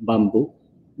diameter bamboo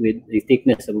with a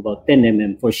thickness of about 10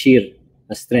 mm for shear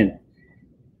strength.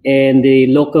 And the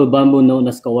local bamboo known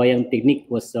as Kawayang technique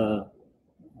was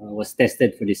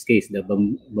tested for this case, the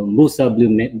Bambusa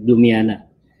blumiana.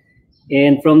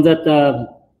 And from that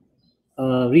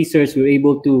research, we were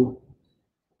able to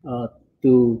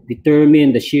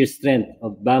determine the shear strength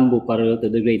of bamboo parallel to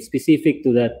the grain, specific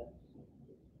to that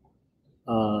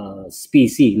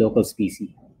species, local species.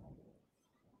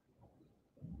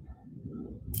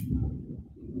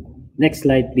 Next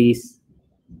slide, please.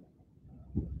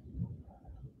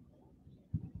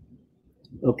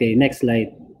 Okay, next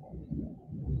slide.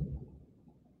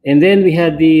 And then we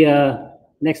had the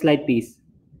next slide, please.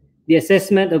 The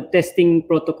assessment of testing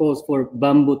protocols for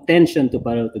bamboo tension to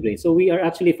parallel to grain. So we are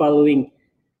actually following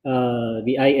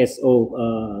the ISO,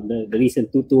 the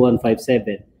recent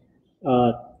 22157,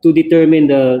 to determine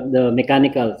the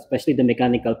mechanical, especially the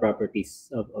mechanical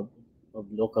properties of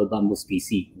local bamboo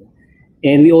species.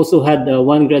 And we also had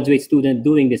one graduate student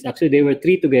doing this. Actually, they were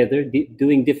 3 together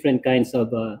doing different kinds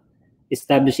of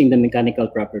establishing the mechanical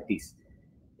properties.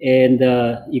 And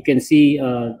you can see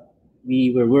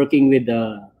we were working with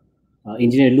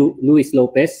Engineer Luis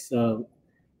Lopez to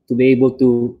be able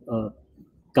to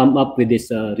come up with this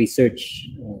research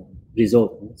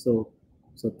result. So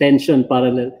tension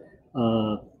parallel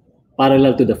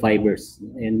to the fibers,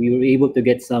 and we were able to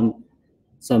get some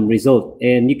result.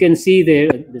 And you can see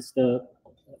there this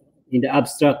in the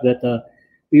abstract that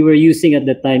we were using at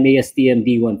the time ASTM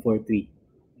D143.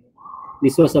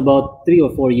 This was about 3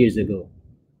 or 4 years ago.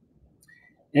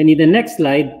 And in the next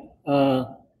slide,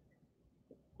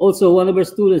 also one of our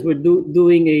students were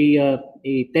doing a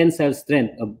tensile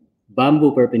strength of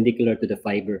bamboo perpendicular to the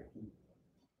fiber.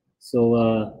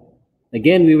 So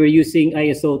again, we were using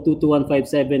ISO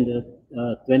 22157,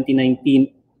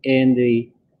 2019, and the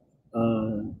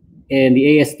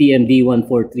ASTM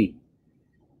D143.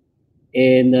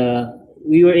 And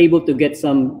we were able to get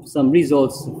some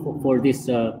results for this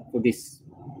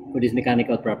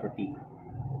mechanical property.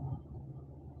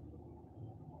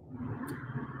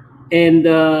 And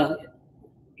I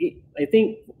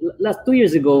think last 2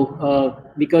 years ago,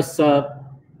 because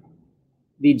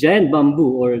the giant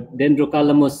bamboo or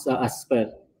Dendrocalamus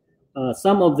asper,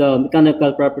 some of the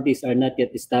mechanical properties are not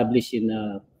yet established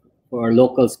for our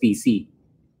local species.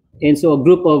 And so a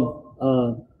group of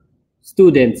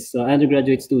students,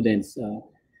 undergraduate students,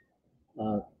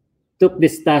 took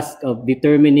this task of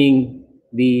determining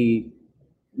the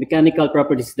mechanical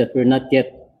properties that were not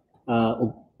yet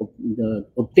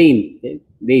obtained, okay,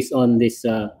 based on this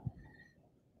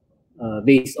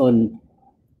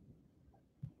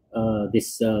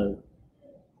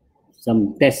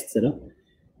some tests, you know?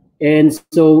 And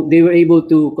so they were able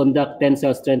to conduct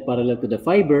tensile strength parallel to the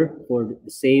fiber for the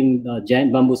same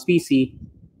giant bamboo species,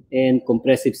 and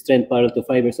compressive strength parallel to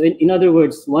fiber. So in other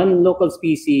words, one local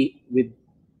species with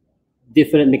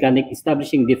different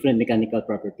establishing different mechanical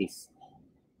properties,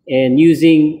 and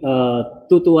using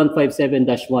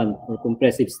 22157-1 for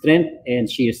compressive strength and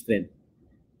shear strength,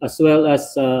 as well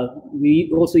as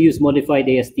we also use modified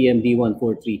ASTM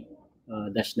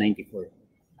D143-94.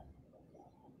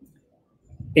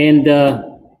 And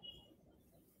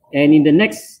in the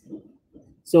next,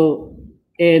 so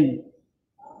and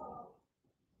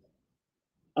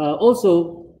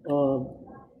also,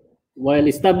 while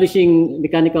establishing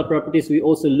mechanical properties, we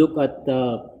also look at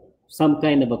some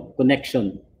kind of a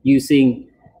connection using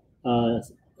uh,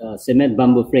 cement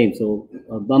bamboo frame. So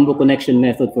bamboo connection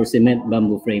method for cement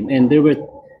bamboo frame. And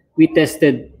we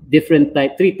tested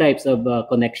three types of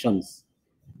connections.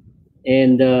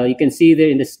 And you can see there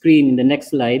in the screen in the next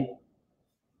slide.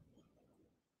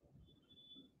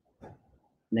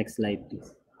 Next slide,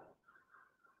 please.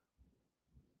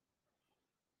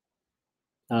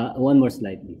 One more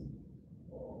slide, please.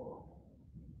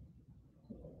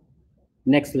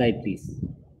 Next slide, please.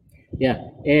 Yeah,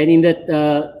 and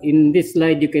in this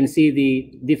slide, you can see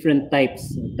the different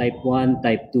types: type 1,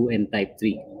 type 2, and type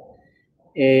 3.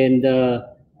 And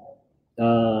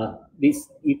this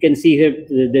you can see here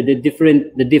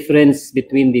the difference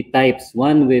between the types.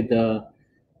 One with a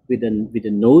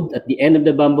node at the end of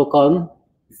the bamboo column.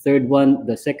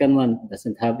 The second one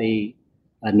doesn't have a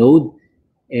node,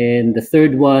 and the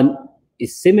third one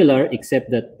is similar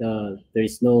except that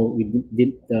we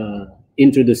didn't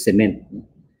introduce cement.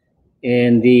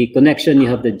 And the connection, you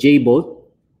have the J bolt,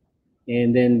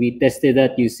 and then we tested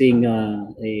that using a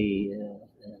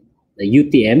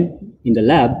UTM in the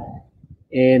lab,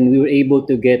 and we were able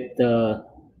to get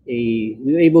we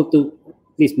were able to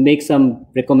at least make some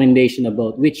recommendation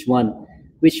about which one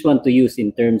to use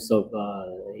in terms of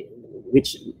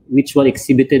which one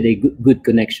exhibited a good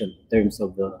connection in terms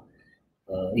of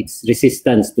its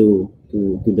resistance to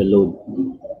the load.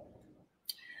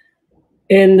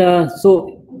 And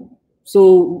so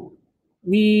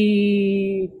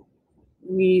we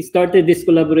started this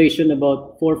collaboration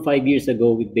about 4 or 5 years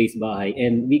ago with Base Bahay,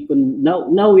 and we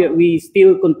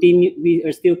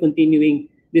are still continuing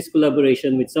this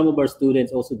collaboration with some of our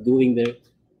students also doing their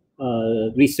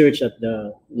research at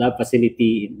the lab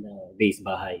facility in Base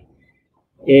Bahay.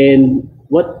 And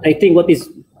what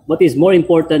is more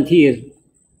important here,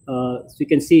 as you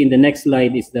can see in the next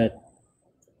slide, is that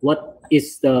what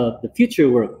is the future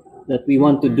work that we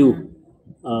want to do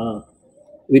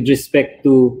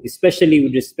especially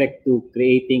with respect to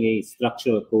creating a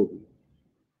structural code.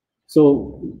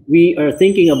 So we are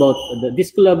thinking about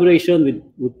this collaboration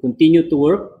would continue to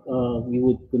work. We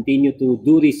would continue to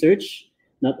do research,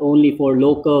 not only for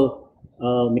local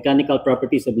mechanical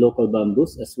properties of local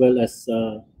bamboos, as well as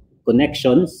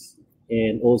connections,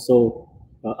 and also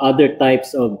other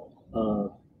types of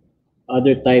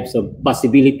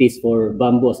possibilities for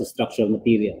bamboo as a structural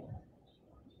material.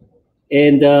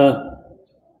 And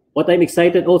what I'm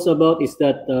excited also about is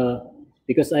that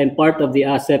because I'm part of the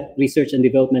ASEP Research and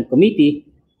Development Committee,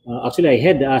 actually I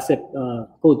head the ASEP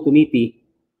Code Committee.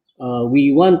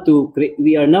 We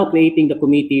are now creating the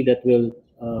committee that will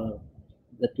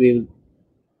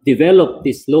develop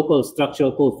this local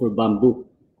structural code for bamboo.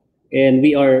 And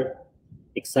we are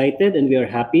excited and we are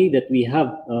happy that we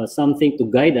have something to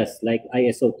guide us, like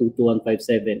ISO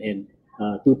 22157 and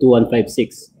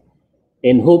 22156.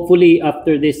 And hopefully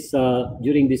after this,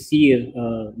 during this year,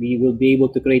 we will be able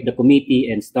to create the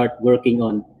committee and start working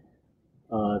on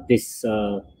this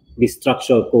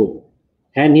structural code,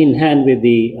 hand in hand with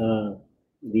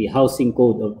the housing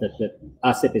code that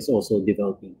ASEP is also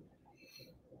developing.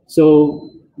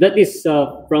 So that is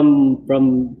from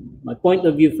my point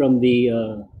of view, from the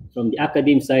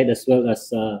academic side, as well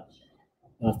as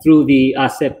through the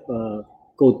ASEP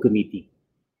Code Committee.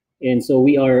 And so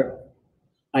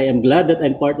I am glad that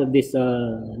I'm part of this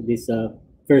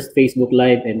first Facebook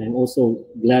Live, and I'm also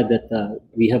glad that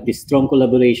we have this strong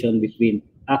collaboration between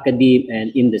academe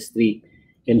and industry,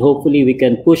 and hopefully we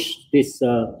can push this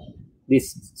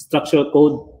structural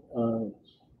code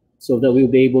so that we'll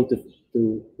be able to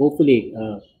hopefully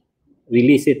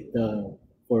release it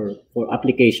for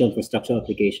application, for structural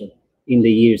application in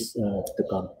the years to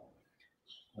come.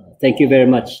 Thank you very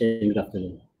much, and good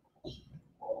afternoon.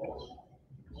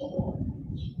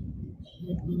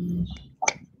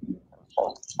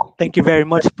 Thank you very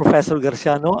much, Professor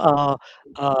Garciano.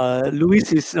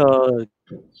 Luis is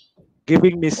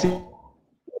giving me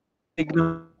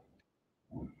signal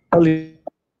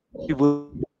he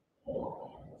would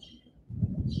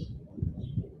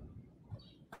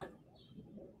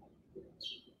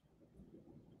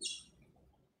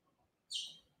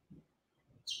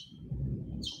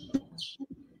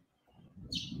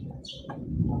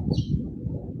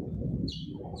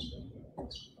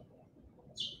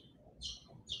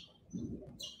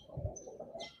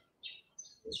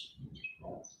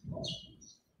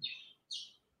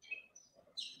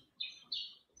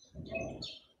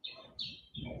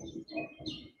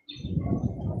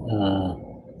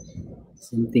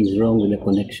Something's wrong with the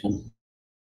connection.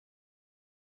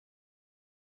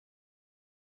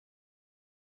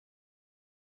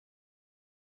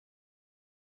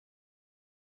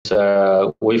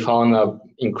 We found an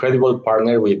incredible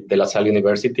partner with De La Salle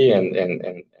University and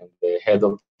the head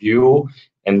of you,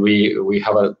 and we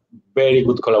have a very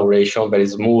good collaboration, very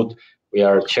smooth. We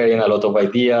are sharing a lot of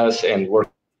ideas and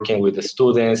working with the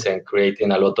students and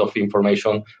creating a lot of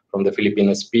information from the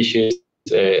Philippine species,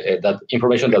 that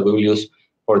information that we will use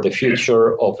for the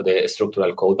future of the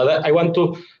structural code. But I want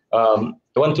to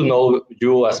know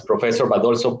you as professor, but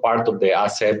also part of the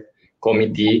asset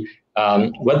committee.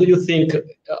 What do you think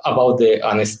about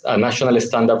a national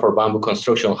standard for bamboo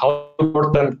construction? How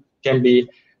important can be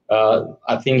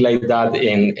a thing like that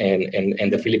in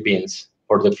the Philippines,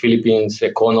 for the Philippines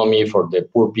economy, for the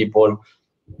poor people?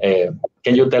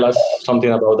 Can you tell us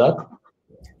something about that?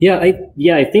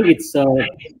 I think it's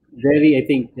very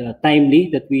timely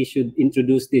that we should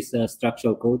introduce this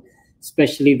structural code,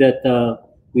 especially that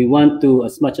we want to,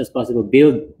 as much as possible,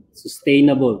 build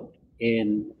sustainable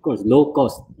and of course low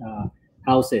cost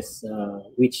houses,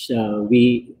 which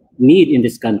we need in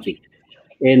this country.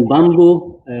 And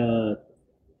bamboo,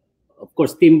 of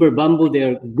course, timber, bamboo, they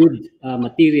are good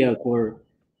material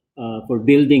for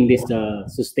building this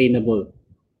sustainable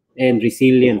and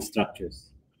resilient structures.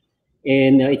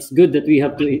 And it's good that we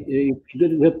have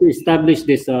to establish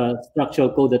this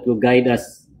structural code that will guide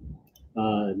us,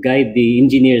 guide the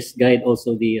engineers, guide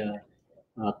also the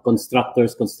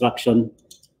constructors, construction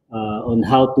on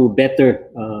how to better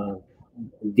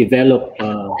develop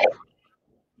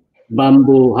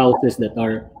bamboo houses that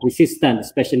are resistant,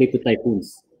 especially to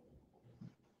typhoons.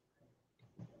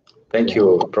 Thank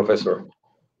you, Professor.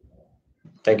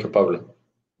 Thank you, Pablo.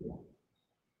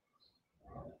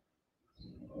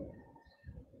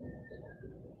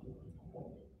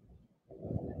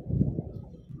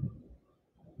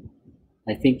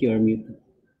 I think you are muted.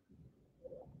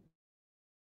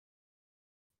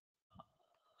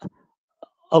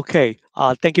 Okay,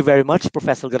 thank you very much,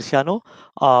 Professor Garciano,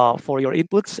 for your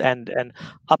inputs and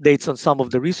updates on some of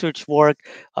the research work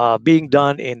being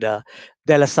done in the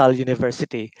De La Salle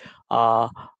University. Uh,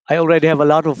 I already have a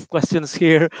lot of questions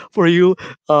here for you.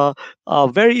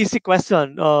 Very easy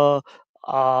question. Uh,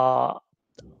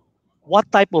 what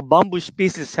type of bamboo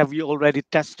species have you already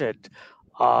tested?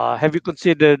 Have you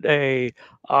considered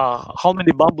how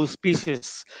many bamboo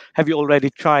species have you already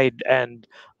tried and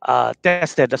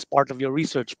tested as part of your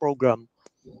research program?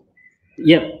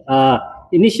 Yep.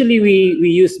 Initially, we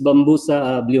used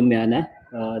Bambusa bleumiana,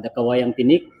 the kawayang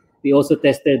tinik. We also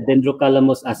tested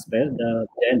Dendrocalamus asper, the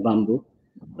giant bamboo.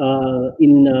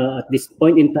 At this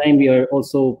point in time, we are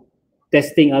also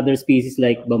testing other species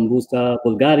like Bambusa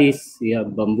vulgaris, we have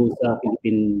Bambusa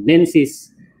philippinensis,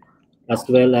 as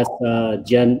well as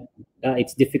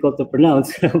it's difficult to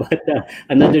pronounce, but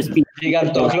another species.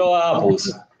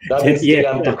 Gigantocloapus. That is Yes,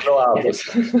 Gigantocloapus.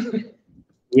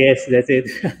 yes, that's it.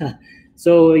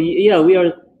 So yeah,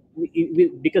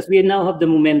 because we now have the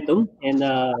momentum, and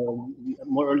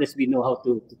more or less we know how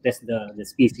to test the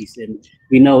species, and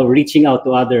we now reaching out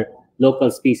to other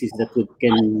local species that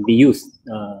can be used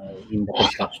in the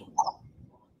construction.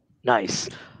 Nice.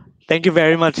 Thank you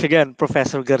very much again,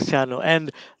 Professor Garciano.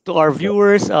 And to our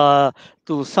viewers,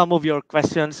 to some of your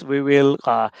questions, we will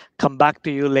come back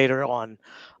to you later on.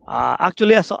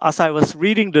 Actually, as I was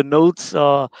reading the notes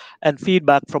and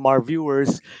feedback from our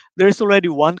viewers, there's already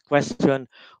one question.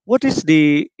 What is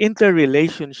the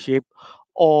interrelationship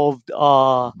of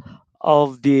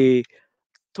the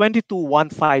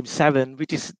 22157,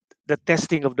 which is the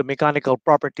testing of the mechanical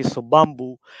properties of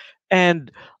bamboo, and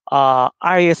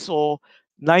ISO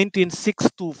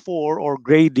 19624, or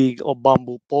grading of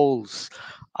bamboo poles?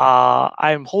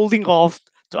 I'm holding off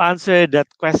to answer that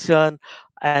question,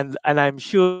 and I'm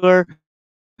sure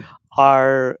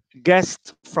our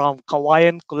guest from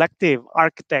Kawayan Collective,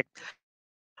 architect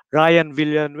Ryan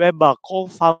Villanueva,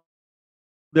 co-founder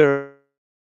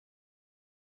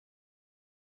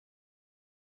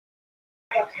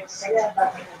of Kawayan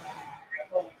Collective,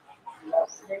 will be able to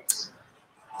answer that question.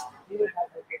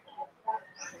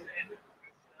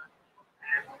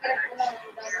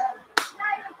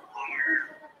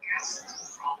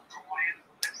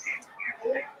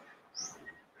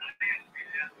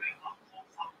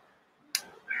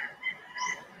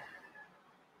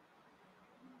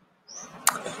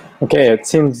 Okay, it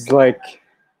seems like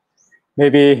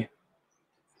maybe.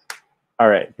 All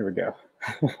right, here we go.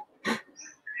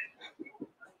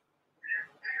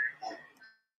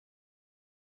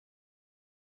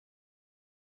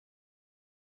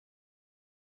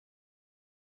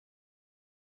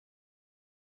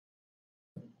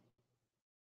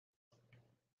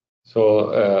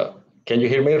 So can you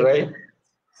hear me, Ray?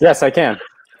 Yes, I can.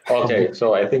 Okay,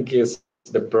 so I think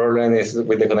the problem is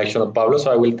with the connection of Pablo.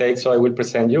 So I will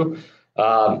present you.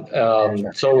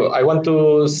 So I want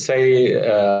to say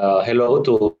hello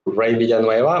to Ray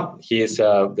Villanueva. He is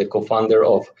the co-founder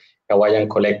of Hawaiian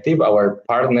Collective, our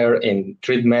partner in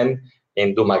treatment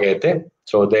in Dumaguete.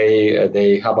 So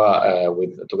they have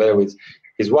together with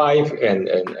his wife and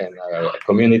a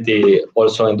community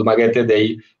also in Dumaguete.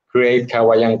 They create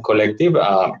Hawaiian Collective,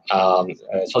 a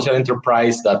social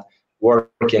enterprise that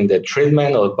work in the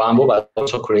treatment of bamboo, but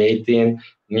also creating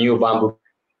new bamboo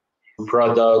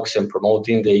products and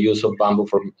promoting the use of bamboo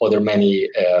for other many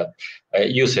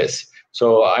uses.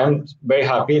 So I'm very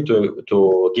happy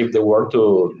to give the word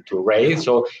to Ray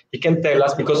so he can tell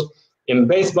us, because in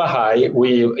Base Baha'i,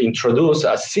 we introduced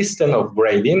a system of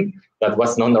grading that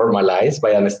was not normalized by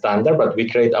a standard, but we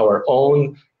create our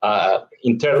own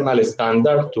internal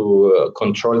standard to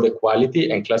control the quality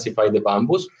and classify the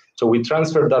bamboos. So we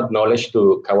transfer that knowledge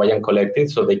to Hawaiian Collective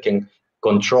so they can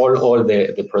control all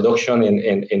the production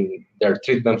in their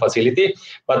treatment facility.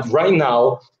 But right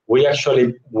now, we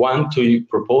actually want to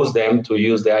propose them to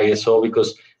use the ISO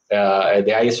because the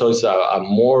ISO is a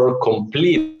more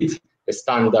complete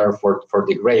standard for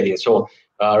the grading. So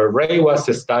Ray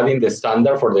was studying the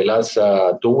standard for the last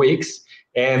 2 weeks.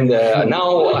 And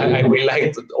now I would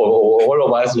like to, all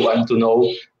of us want to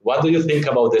know, what do you think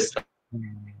about the standard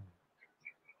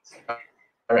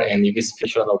and if it's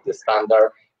fusion of the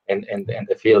standard and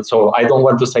the field? So I don't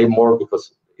want to say more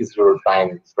because it's your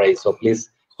time, Ray. So please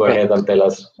go ahead and tell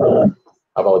us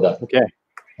about that. Okay,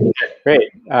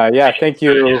 great. Yeah, thank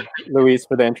you, Luis,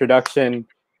 for the introduction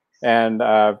and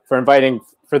for inviting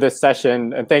for this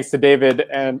session. And thanks to David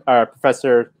and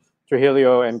Professor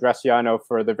Trujillo and Graciano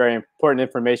for the very important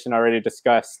information already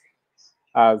discussed.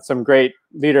 Some great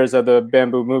leaders of the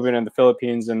bamboo movement in the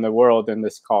Philippines and the world in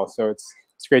this call. So it's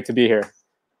great to be here.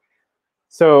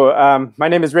 So my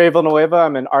name is Ray Villanueva.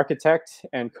 I'm an architect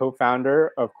and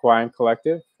co-founder of Hawaiian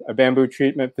Collective, a bamboo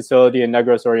treatment facility in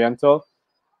Negros Oriental.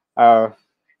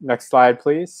 Next slide,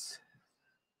 please.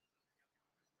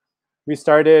 We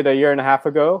started a year and a half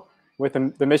ago with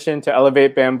the mission to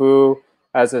elevate bamboo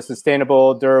as a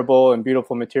sustainable, durable, and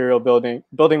beautiful building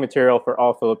material for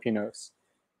all Filipinos.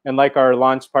 And like our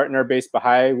launch partner, Base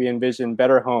Baha'i, we envision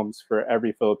better homes for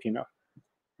every Filipino.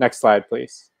 Next slide,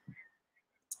 please.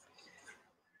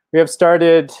 We have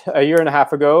started a year and a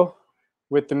half ago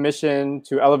with the mission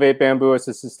to elevate bamboo as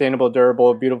a sustainable,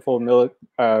 durable, beautiful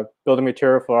building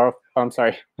material for our, I'm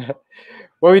sorry.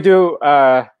 What we do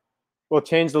will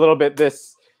change a little bit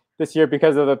this year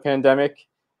because of the pandemic.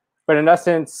 But in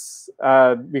essence,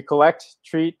 we collect,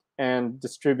 treat, and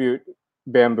distribute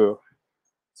bamboo.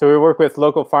 So we work with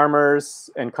local farmers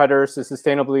and cutters to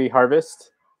sustainably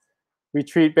harvest. We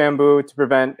treat bamboo to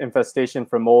prevent infestation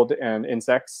from mold and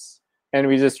insects. And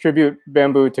we distribute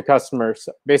bamboo to customers.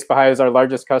 Base Baha'i is our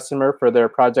largest customer for their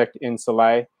project in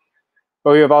Salai.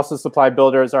 But we have also supplied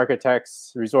builders,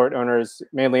 architects, resort owners,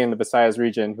 mainly in the Visayas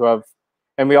region,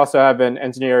 and we also have an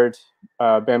engineered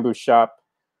bamboo shop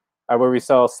where we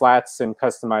sell slats and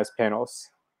customized panels.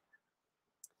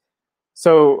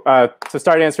 So to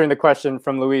start answering the question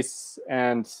from Luis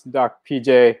and Doc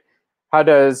PJ, how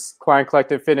does Hawaiian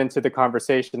Collective fit into the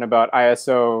conversation about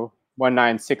ISO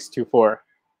 19624?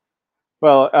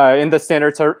 Well, in the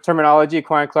standard terminology,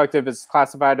 Hawaiian Collective is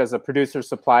classified as a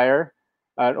producer-supplier,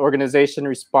 an organization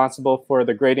responsible for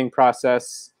the grading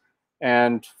process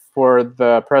and for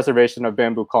the preservation of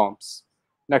bamboo culms.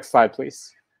 Next slide,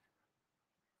 please.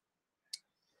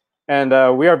 And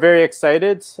we are very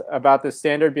excited about this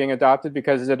standard being adopted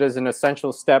because it is an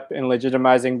essential step in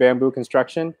legitimizing bamboo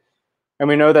construction. And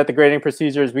we know that the grading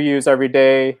procedures we use every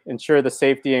day ensure the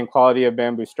safety and quality of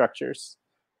bamboo structures.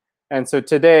 And so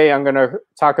today I'm going to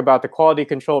talk about the quality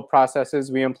control processes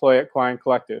we employ at Hawaiian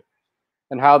Collective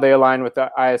and how they align with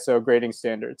the ISO grading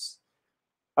standards.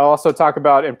 I'll also talk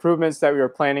about improvements that we were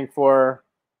planning for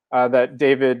that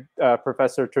David,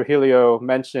 Professor Trujillo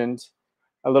mentioned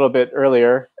a little bit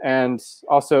earlier, and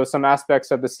also some aspects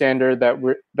of the standard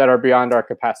that are beyond our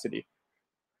capacity.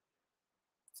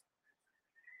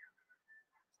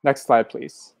 Next slide,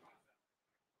 please.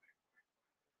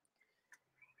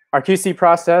 Our QC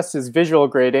process is visual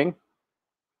grading,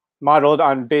 modeled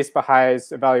on Base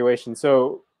Baha'i's evaluation.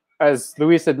 So as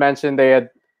Luis had mentioned, they had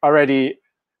already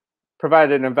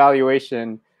provided an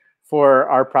evaluation for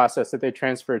our process that they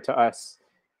transferred to us.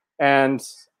 And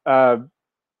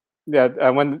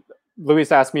when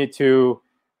Luis asked me to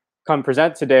come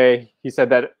present today, he said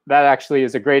that actually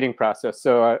is a grading process.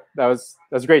 So that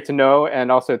was great to know,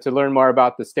 and also to learn more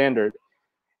about the standard.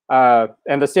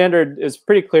 And the standard is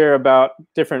pretty clear about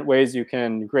different ways you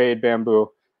can grade bamboo.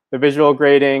 The visual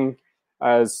grading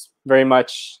is very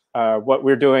much what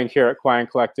we're doing here at Hawaiian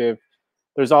Collective.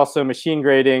 There's also machine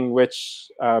grading, which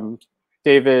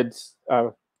David,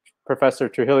 Professor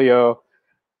Trujillo,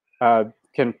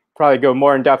 can probably go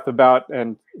more in depth about,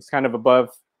 and it's kind of above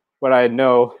what I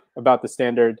know about the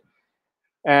standard.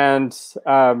 And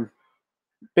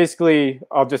basically,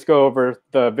 I'll just go over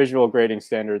the visual grading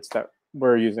standards that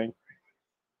we're using.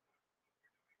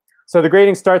 So the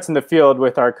grading starts in the field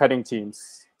with our cutting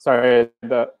teams. Sorry,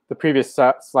 the previous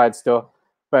slide still.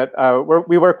 But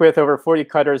we work with over 40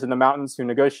 cutters in the mountains who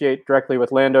negotiate directly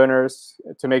with landowners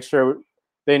to make sure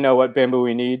they know what bamboo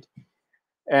we need.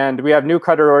 And we have new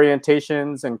cutter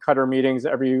orientations and cutter meetings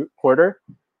every quarter.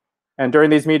 And during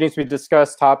these meetings, we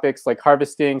discuss topics like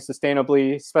harvesting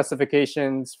sustainably,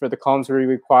 specifications for the culms we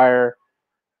require,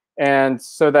 and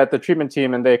so that the treatment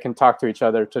team and they can talk to each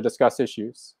other to discuss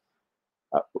issues.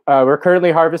 We're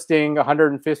currently harvesting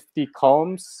 150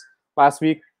 culms. Last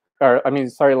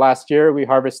year, we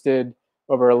harvested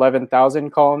over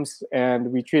 11,000 culms,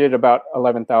 and we treated about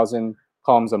 11,000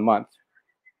 culms a month.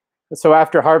 So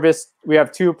after harvest, we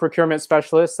have 2 procurement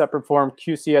specialists that perform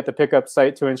QC at the pickup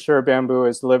site to ensure bamboo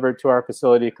is delivered to our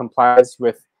facility complies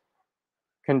with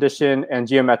condition and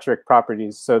geometric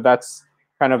properties. So that's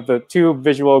kind of the 2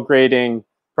 visual grading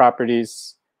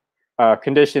properties,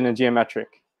 condition and geometric.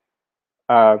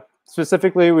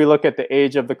 Specifically, we look at the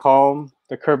age of the culm,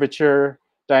 the curvature,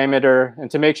 diameter,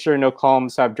 and to make sure no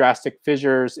culms have drastic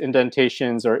fissures,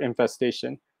 indentations, or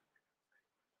infestation.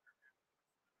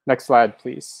 Next slide,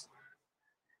 please.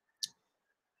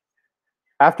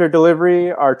 After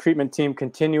delivery, our treatment team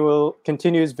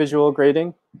continues visual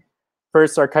grading.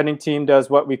 First, our cutting team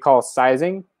does what we call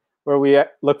sizing, where we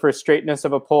look for straightness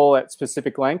of a pole at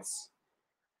specific lengths.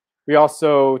 We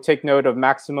also take note of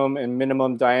maximum and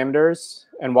minimum diameters,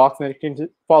 and wall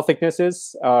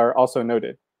thicknesses are also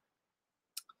noted.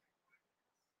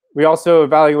 We also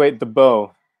evaluate the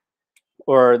bow,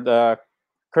 or the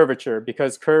curvature,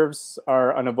 because curves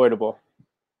are unavoidable.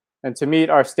 And to meet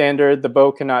our standard, the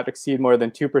bow cannot exceed more than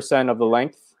 2% of the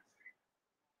length.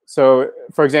 So,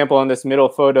 for example, in this middle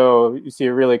photo, you see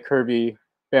a really curvy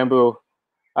bamboo.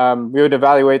 We would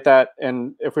evaluate that,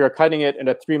 and if we were cutting it in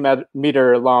a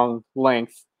 3-meter long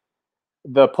length,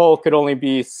 the pole could only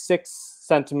be 6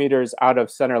 centimeters out of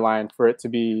center line for it to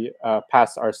be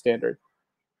past our standard.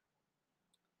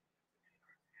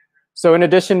 So in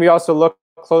addition, we also look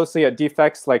closely at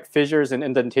defects like fissures and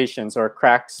indentations, or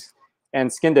cracks,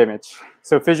 and skin damage.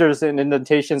 So fissures and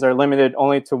indentations are limited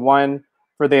only to 1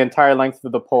 for the entire length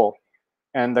of the pole,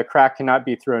 and the crack cannot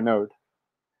be through a node.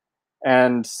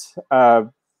 And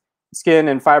skin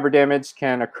and fiber damage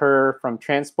can occur from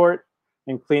transport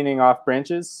and cleaning off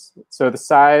branches. So the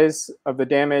size of the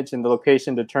damage and the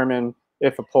location determine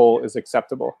if a pole is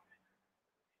acceptable.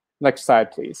 Next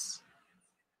slide, please.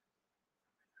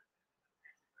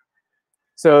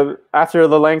 So after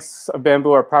the lengths of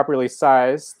bamboo are properly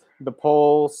sized, the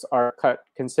poles are cut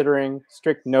considering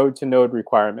strict node-to-node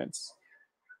requirements.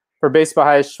 For base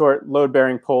Baha'i short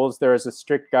load-bearing poles, there is a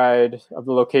strict guide of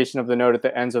the location of the node at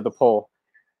the ends of the pole,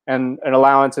 and an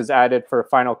allowance is added for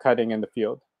final cutting in the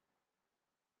field.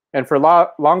 And for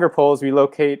longer poles, we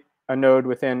locate a node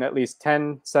within at least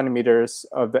 10 centimeters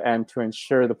of the end to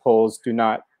ensure the poles do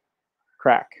not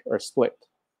crack or split.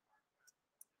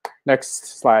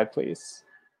 Next slide, please.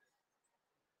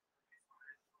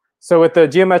 So with the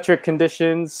geometric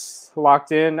conditions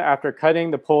locked in after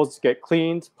cutting, the poles get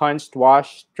cleaned, punched,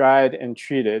 washed, dried, and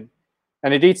treated.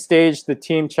 And at each stage, the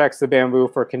team checks the bamboo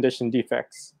for condition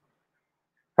defects.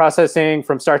 Processing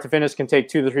from start to finish can take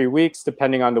 2 to 3 weeks,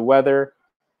 depending on the weather.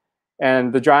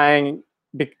 And the drying,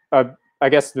 I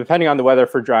guess, depending on the weather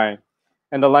for drying,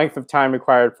 and the length of time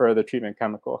required for the treatment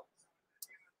chemical.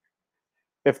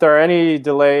 If there are any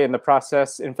delay in the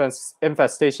process,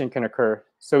 infestation can occur.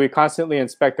 So we constantly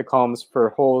inspect the culms for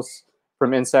holes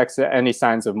from insects and any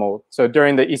signs of mold. So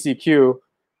during the ECQ,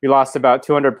 we lost about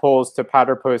 200 poles to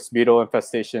powder post beetle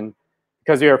infestation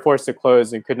because we were forced to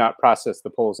close and could not process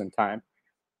the poles in time.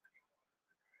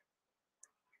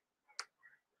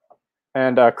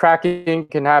 And cracking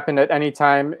can happen at any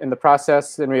time in the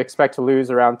process, and we expect to lose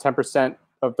around 10%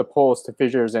 of the poles to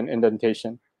fissures and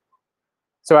indentation.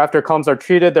 So after culms are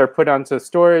treated, they're put onto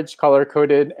storage,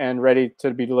 color-coded, and ready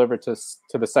to be delivered to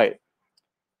the site.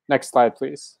 Next slide,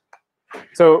 please.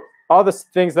 So all the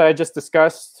things that I just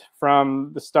discussed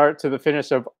from the start to the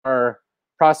finish of our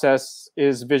process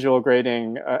is visual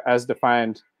grading as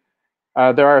defined.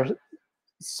 There are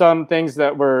some things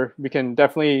that we can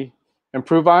definitely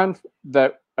improve on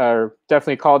that are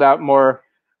definitely called out more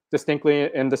distinctly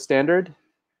in the standard,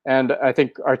 and I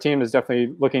think our team is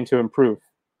definitely looking to improve.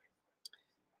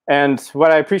 And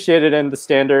what I appreciated in the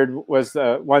standard was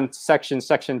one section,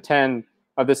 section 10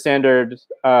 of the standard,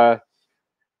 and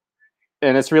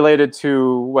it's related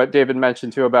to what David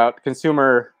mentioned too about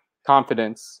consumer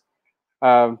confidence.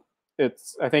 Um,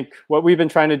 I think what we've been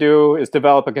trying to do is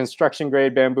develop a construction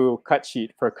grade bamboo cut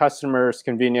sheet for customers'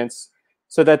 convenience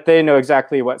so that they know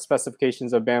exactly what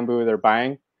specifications of bamboo they're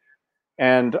buying.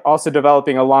 And also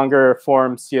developing a longer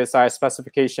form CSI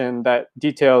specification that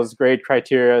details grade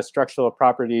criteria, structural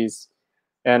properties,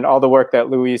 and all the work that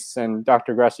Luis and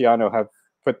Dr. Graciano have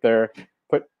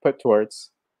put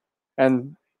towards.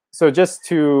 And so just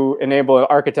to enable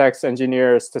architects,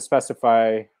 engineers to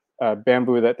specify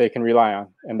bamboo that they can rely on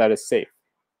and that is safe.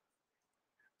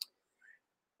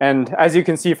 And as you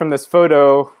can see from this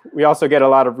photo, we also get a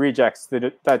lot of rejects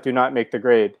that do not make the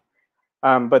grade.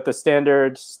 But the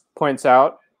standard points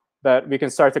out that we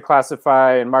can start to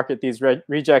classify and market these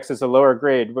rejects as a lower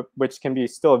grade, which can be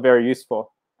still very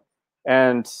useful.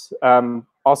 And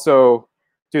also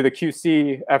do the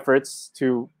QC efforts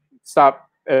to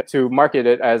to market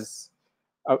it as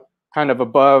kind of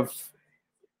above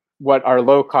what our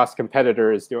low-cost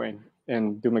competitor is doing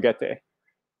in Dumaguete.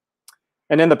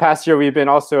 And in the past year, we've been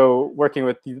also working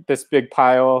with this big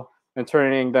pile and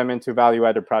turning them into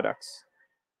value-added products.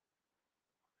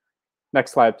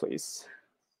 Next slide, please.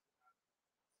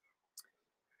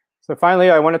 So finally,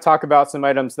 I want to talk about some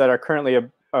items that are currently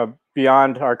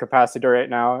beyond our capacity right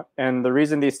now. And the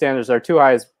reason these standards are too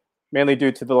high is mainly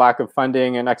due to the lack of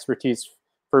funding and expertise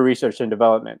for research and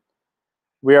development.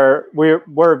 We're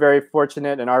very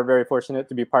fortunate and are very fortunate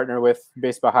to be partnered with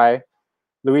Base Baha'i.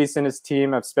 Luis and his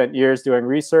team have spent years doing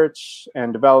research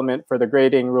and development for the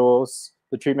grading rules,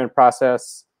 the treatment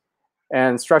process,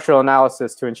 and structural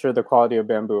analysis to ensure the quality of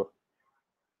bamboo.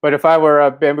 But if I were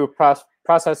a bamboo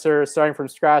processor starting from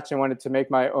scratch and wanted to make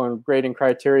my own grading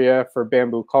criteria for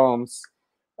bamboo culms,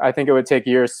 I think it would take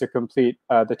years to complete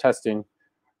the testing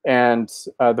and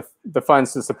the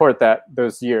funds to support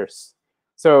those years.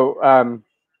 So I'm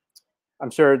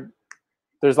sure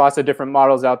there's lots of different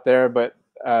models out there, but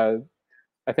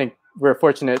I think we're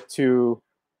fortunate to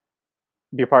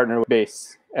be a partner with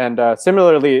Base. And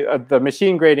similarly, the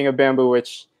machine grading of bamboo,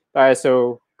 which the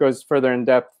ISO goes further in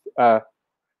depth,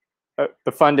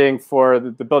 the funding for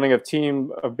the building of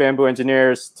team of bamboo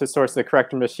engineers to source the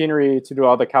correct machinery, to do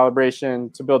all the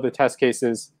calibration, to build the test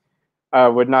cases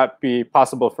would not be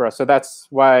possible for us. So that's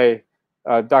why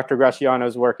Dr.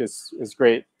 Graciano's work is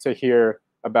great to hear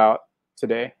about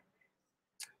today.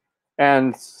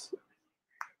 And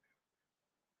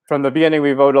from the beginning,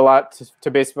 we owed a lot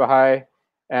to Base Baha'i.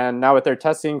 And now with their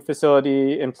testing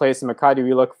facility in place in Makati,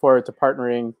 we look forward to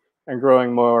partnering and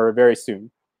growing more very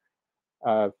soon.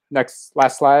 Last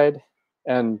slide.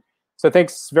 And so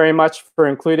thanks very much for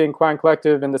including Quine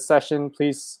Collective in this session.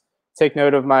 Please take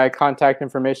note of my contact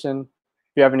information.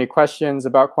 If you have any questions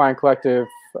about Quine Collective,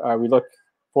 we look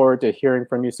forward to hearing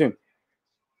from you soon.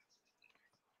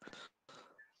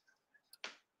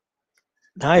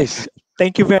 Nice.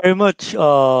 Thank you very much,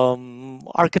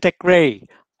 Architect Ray.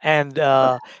 And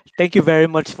thank you very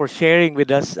much for sharing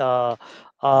with us the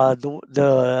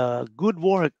good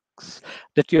works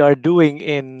that you are doing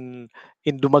in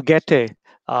Dumaguete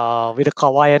with the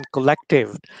Kawayan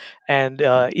Collective, and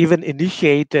even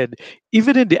initiated,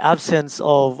 even in the absence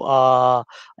of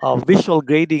visual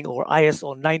grading or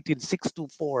ISO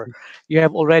 19624, you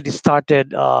have already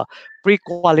started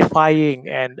pre-qualifying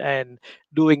and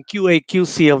doing QA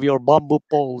QC of your bamboo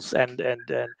poles, and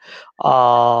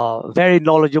very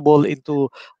knowledgeable into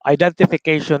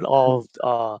identification of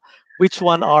which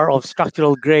one are of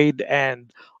structural grade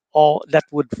and all that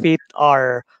would fit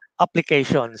our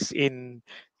applications in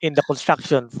the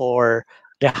construction for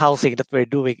the housing that we're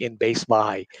doing in Base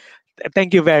Bahay.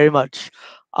 Thank you very much.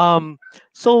 Um,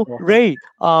 so Ray,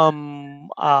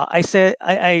 I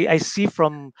see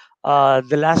from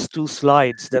the last two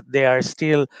slides that there are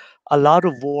still a lot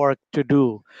of work to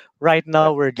do. Right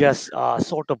now, we're just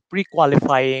sort of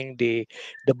pre-qualifying the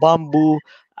bamboo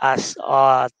as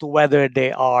to whether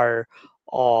they are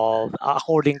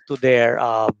according to their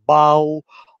bow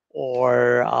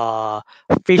or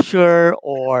fissure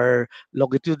or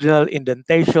longitudinal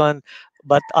indentation.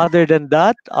 But other than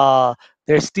that,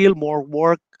 there's still more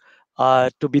work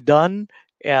to be done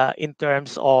in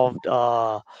terms of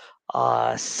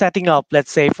setting up,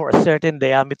 let's say, for a certain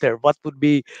diameter, what would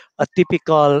be a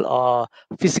typical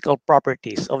physical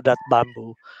properties of that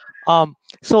bamboo.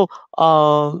 So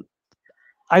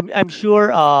I'm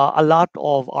sure a lot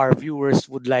of our viewers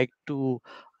would like to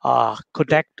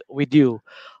connect with you.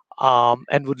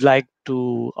 and would like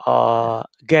to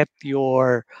get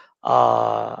your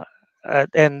uh,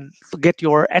 and to get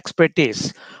your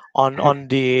expertise on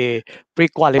the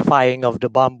pre-qualifying of the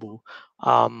bamboo.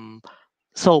 Um,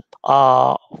 so,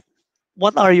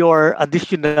 what are your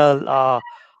additional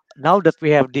now that we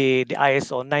have the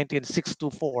ISO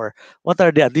 19624? What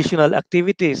are the additional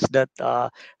activities that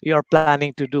you are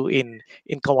planning to do in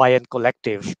Kawayan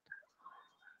Collective?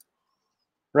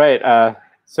 Right.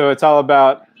 So it's all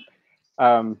about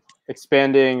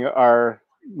expanding our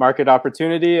market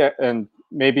opportunity, and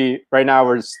maybe right now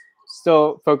we're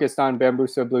still focused on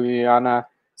Bambusa blueiana.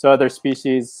 So other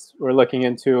species we're looking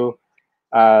into.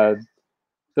 Uh,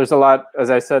 there's a lot, as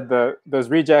I said, those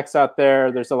rejects out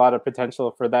there. There's a lot of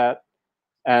potential for that,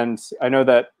 and I know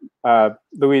that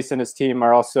Luis and his team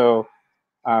are also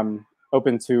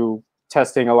open to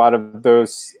testing a lot of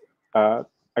those, I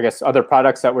guess, other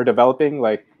products that we're developing,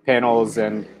 like panels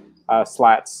and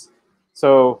slats.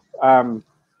 So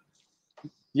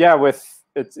yeah, with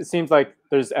it seems like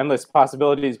there's endless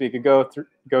possibilities we could go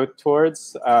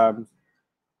towards.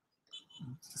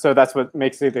 So that's what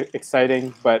makes it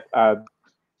exciting. But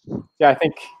yeah, I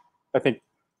think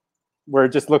we're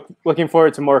just looking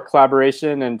forward to more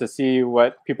collaboration and to see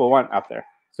what people want out there.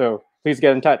 So please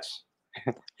get in touch.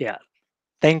 Yeah,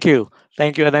 thank you.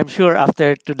 Thank you. And I'm sure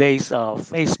after today's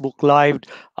Facebook Live,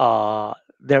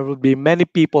 there will be many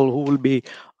people who will be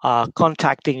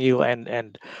contacting you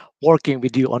and working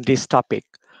with you on this topic.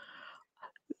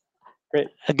 Great.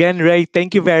 Again, Ray,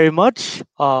 thank you very much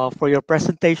for your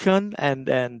presentation and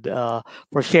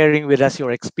for sharing with us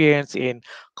your experience in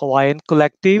Kawayan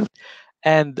Collective.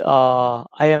 And I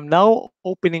am now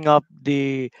opening up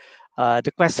the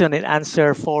question and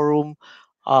answer forum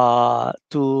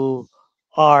to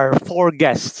our four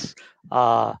guests.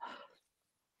 Uh,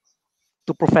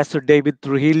 to Professor David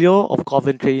Trujillo of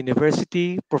Coventry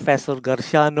University, Professor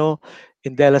Garciano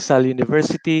in De La Salle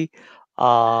University,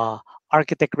 uh,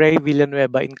 Architect Ray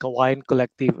Villanueva in Kawayan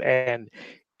Collective, and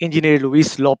Engineer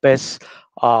Luis Lopez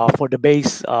for the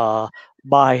base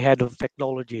by Head of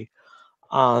Technology.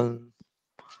 Um,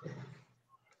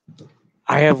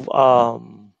 I have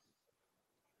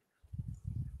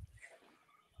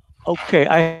okay.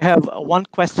 I have one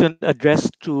question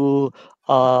addressed to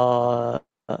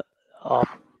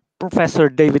Professor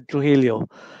David Trujillo.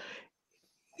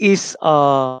 Is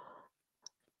ISO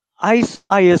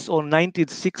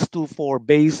 19624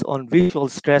 based on visual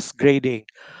stress grading?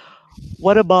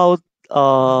 What about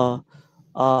the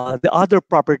other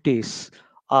properties?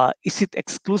 Is it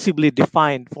exclusively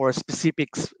defined for a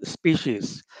specific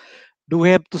species? Do we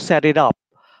have to set it up?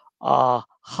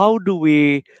 How do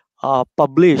we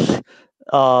publish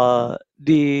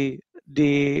the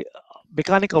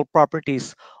mechanical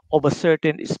properties of a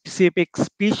certain specific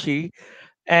species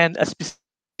and a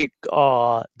specific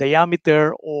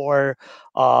diameter or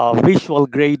visual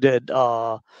graded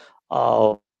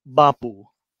bamboo?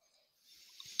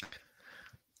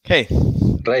 Okay,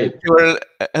 Right. there were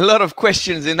a lot of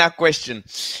questions in that question.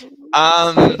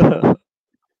 Um,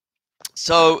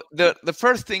 so the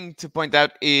first thing to point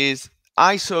out is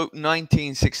ISO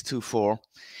 19624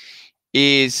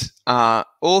 is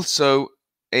also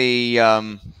a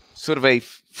sort of a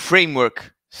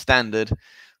framework standard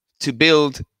to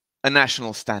build a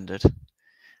national standard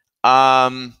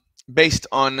um, based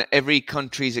on every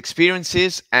country's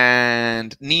experiences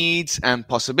and needs and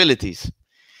possibilities.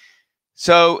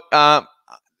 So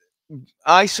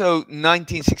ISO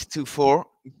 19624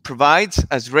 provides,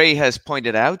 as Ray has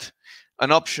pointed out,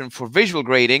 an option for visual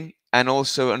grading and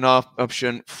also an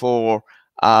option for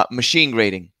machine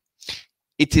grading.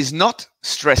 It is not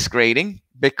stress grading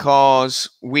because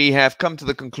we have come to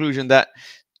the conclusion that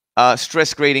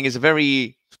stress grading is a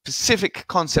very specific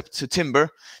concept to timber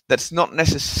that's not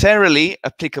necessarily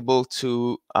applicable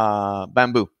to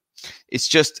bamboo. It's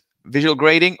just visual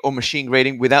grading or machine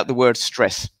grading without the word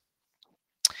stress.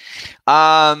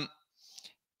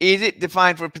 Is it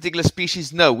defined for a particular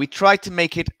species? No, we try to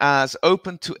make it as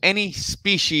open to any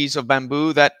species of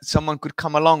bamboo that someone could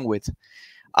come along with.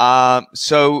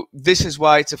 So this is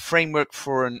why it's a framework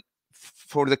for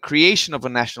the creation of a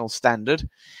national standard.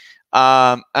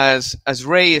 As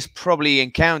Ray has probably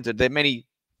encountered, there are many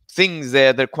things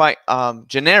there that are quite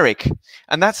generic,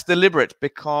 and that's deliberate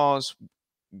because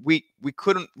we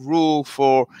couldn't rule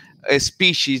for a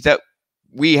species that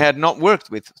we had not worked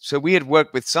with. So we had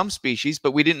worked with some species,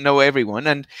 but we didn't know everyone.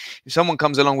 And if someone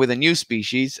comes along with a new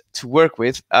species to work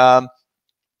with,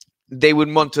 they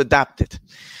would want to adapt it.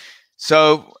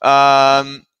 So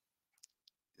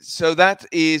so that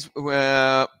is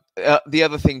the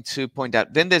other thing to point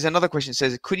out, then there's another question that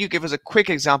says, could you give us a quick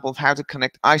example of how to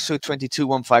connect ISO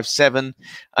 22157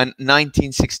 and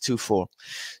 19624?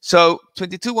 So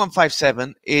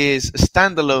 22157 is a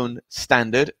standalone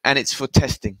standard, and it's for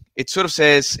testing. It sort of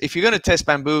says, if you're going to test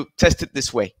bamboo, test it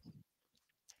this way.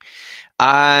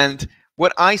 And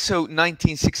what ISO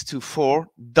 19624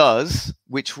 does,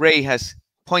 which Ray has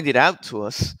pointed out to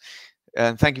us,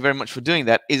 and thank you very much for doing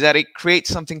that, is that it creates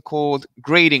something called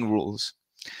grading rules.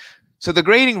 So the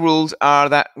grading rules are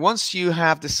that once you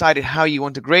have decided how you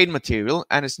want to grade material,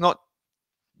 and it's not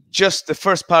just the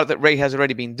first part that Ray has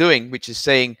already been doing, which is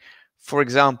saying, for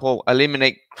example,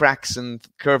 eliminate cracks and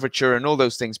curvature and all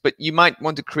those things, but you might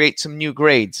want to create some new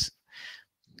grades.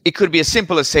 It could be as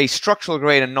simple as, say, structural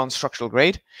grade and non-structural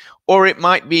grade, or it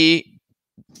might be,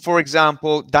 for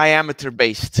example, diameter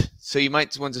based. So you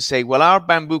might want to say, well, our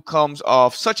bamboo columns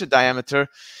of such a diameter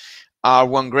are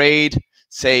one grade,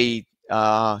 say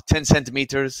 10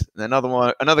 centimeters.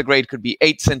 Another grade could be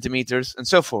 8 centimeters, and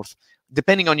so forth,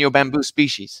 depending on your bamboo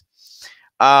species.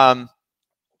 Then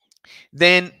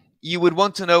you would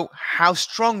want to know how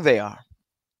strong they are.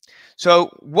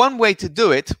 So one way to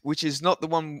do it, which is not the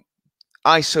one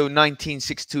ISO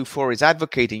 19624 is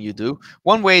advocating you do,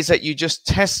 one way is that you just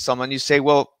test some and you say,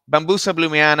 well, Bambusa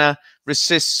blumiana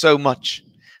resists so much.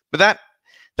 But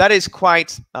that is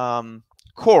quite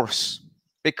coarse,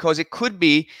 because it could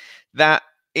be that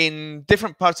in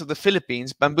different parts of the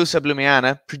Philippines, Bambusa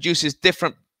blumiana produces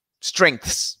different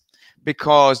strengths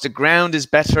because the ground is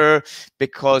better,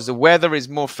 because the weather is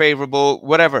more favorable,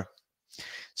 whatever.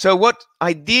 So what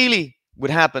ideally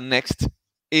would happen next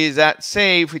is that,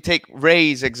 say, if we take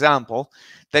Ray's example,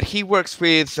 that he works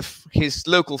with his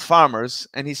local farmers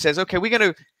and he says, okay, we're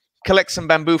going to collect some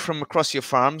bamboo from across your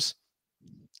farms.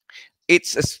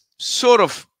 It's a sort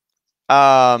of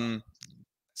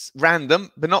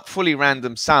random, but not fully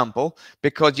random sample,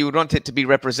 because you would want it to be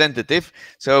representative.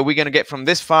 So we're going to get from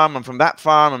this farm and from that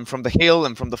farm and from the hill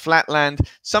and from the flatland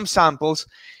some samples.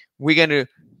 We're going to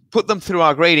put them through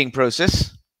our grading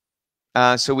process.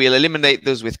 So we'll eliminate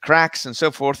those with cracks and so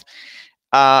forth.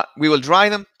 We will dry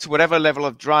them to whatever level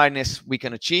of dryness we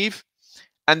can achieve.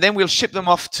 And then we'll ship them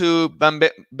off to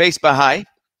Base Bahai,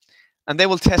 and they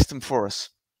will test them for us.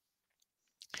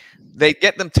 They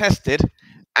get them tested,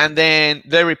 and then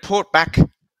they report back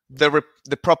the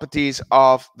properties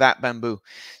of that bamboo.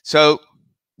 So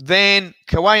then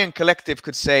Kawayan Collective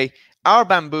could say, our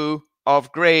bamboo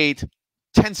of grade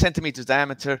 10 centimeters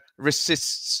diameter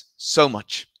resists so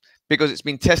much, because it's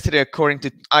been tested according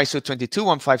to ISO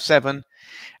 22157,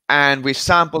 and we've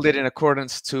sampled it in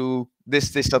accordance to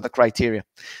this other criteria.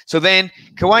 So then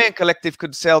Kawayan Collective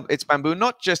could sell its bamboo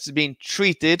not just as being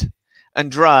treated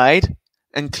and dried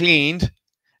and cleaned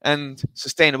and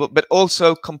sustainable, but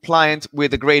also compliant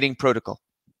with the grading protocol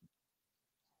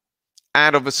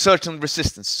and of a certain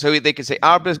resistance. So they can say,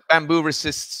 our bamboo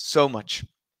resists so much.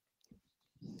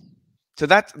 So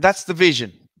that's the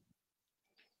vision.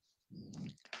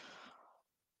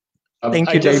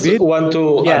 Thank you, I just David. want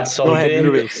to Yeah, add something. go ahead,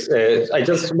 Luis. I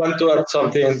just want to add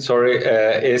something. Sorry,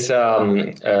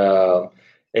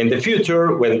 in the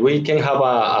future, when we can have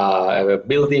a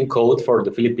building code for the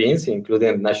Philippines,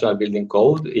 including national building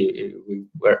code, we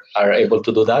are able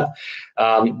to do that.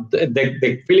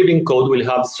 The Philippine code will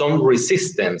have some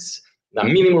resistance, a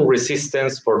minimum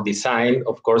resistance for design,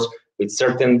 of course, with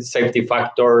certain safety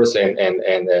factors and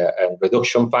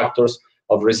reduction factors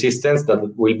of resistance that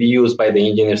will be used by the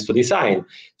engineers to design.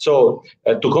 So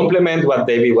to complement what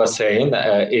David was saying,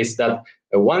 is that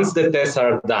once the tests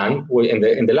are done,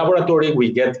 in the laboratory,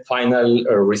 we get final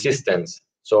resistance.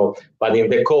 So, but in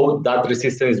the code, that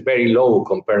resistance is very low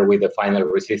compared with the final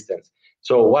resistance.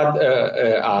 So what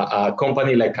a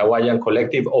company like Hawaiian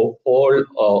Collective or all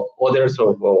others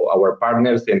of our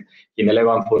partners in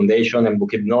Elevan Foundation and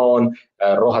Bukidnon,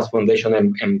 Rojas Foundation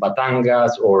in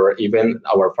Batangas, or even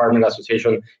our farmer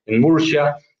association in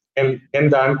Murcia, and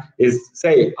then is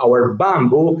say our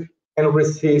bamboo can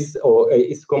resist or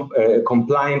is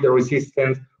complying the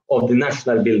resistance of the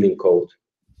national building code.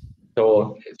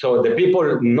 So the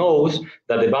people knows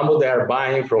that the bamboo they are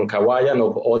buying from Kawayan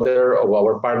or other of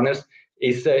our partners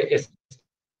is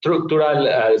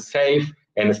structural, safe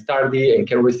and sturdy and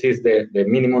can resist the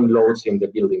minimum loads in the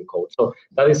building code. So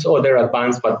that is other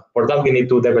advance, but for that we need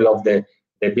to develop the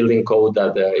building code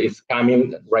that is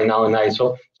coming right now in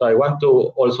ISO. So I want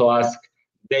to also ask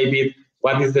David,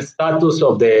 what is the status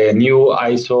of the new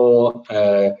ISO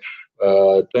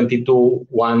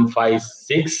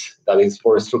 22156 that is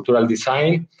for structural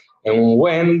design? And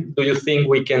when do you think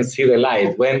we can see the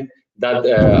light? When that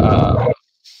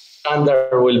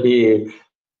standard will be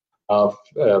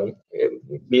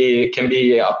can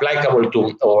be applicable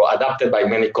to or adapted by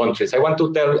many countries. I want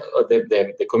to tell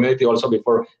the community also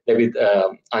before David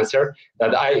answer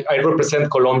that I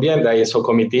represent Colombia in the ISO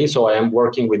committee, so I am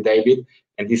working with David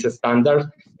and this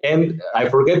standard. And I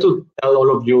forget to tell all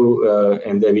of you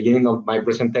in the beginning of my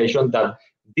presentation that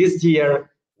this year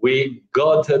we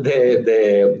got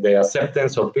the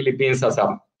acceptance of Philippines as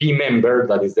a P member,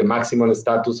 that is the maximum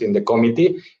status in the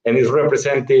committee, and is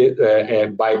represented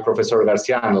by Professor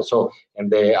Garciano. So in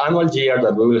the annual year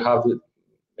that we will have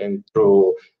and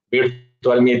through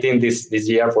virtual meeting this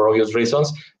year for obvious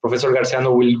reasons, Professor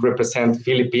Garciano will represent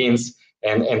Philippines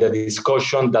and the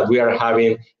discussion that we are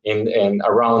having in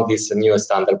around this new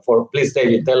standard. Please,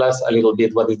 David, tell us a little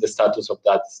bit what is the status of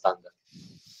that standard.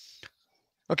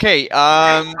 Okay,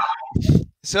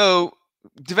 so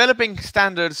developing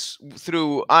standards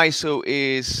through ISO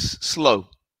is slow.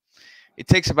 It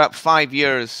takes about 5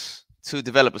 years to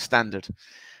develop a standard.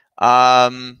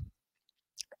 And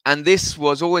this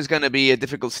was always going to be a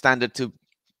difficult standard to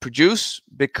produce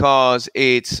because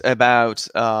it's about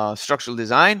structural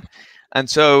design. And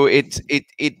so it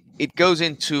goes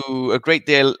into a great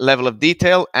deal level of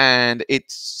detail, and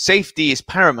its safety is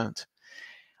paramount.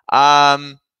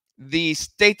 The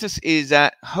status is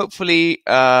that hopefully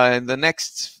in the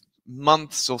next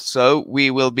months or so,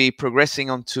 we will be progressing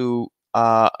onto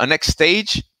a next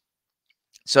stage.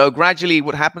 So gradually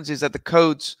what happens is that the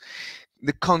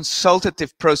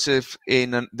consultative process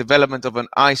in a development of an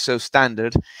ISO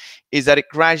standard is that it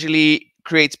gradually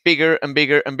creates bigger and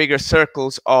bigger and bigger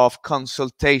circles of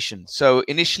consultation. So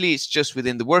initially it's just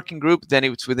within the working group, then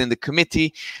it's within the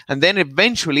committee, and then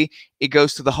eventually it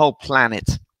goes to the whole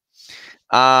planet.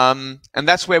 And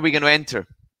that's where we're going to enter.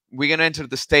 We're going to enter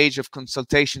the stage of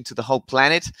consultation to the whole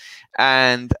planet,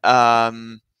 and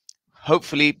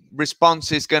hopefully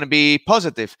response is going to be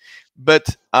positive.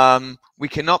 But we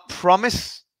cannot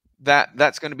promise that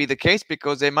that's going to be the case,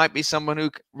 because there might be someone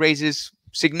who raises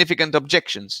significant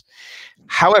objections.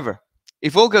 However,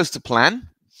 if all goes to plan,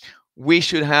 we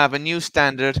should have a new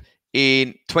standard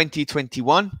in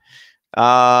 2021.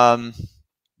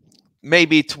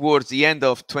 Maybe towards the end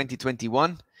of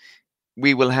 2021,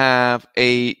 we will have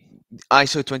a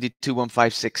ISO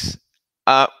 22156.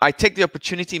 I take the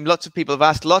opportunity, lots of people have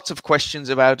asked lots of questions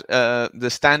about the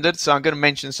standard, so I'm going to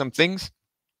mention some things.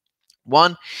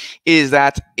 One is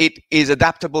that it is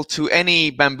adaptable to any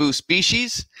bamboo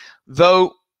species,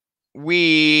 though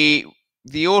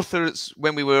the authors,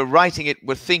 when we were writing it,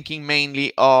 were thinking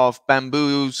mainly of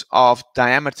bamboos of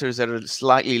diameters that are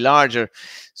slightly larger.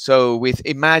 So with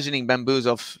imagining bamboos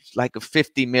of like a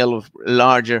 50 mil or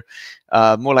larger,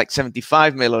 more like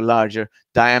 75 mil or larger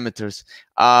diameters.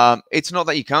 It's not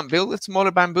that you can't build with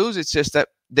smaller bamboos, it's just that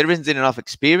there isn't enough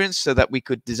experience so that we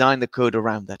could design the code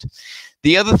around that.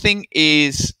 The other thing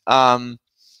is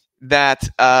that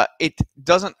it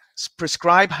doesn't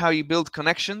prescribe how you build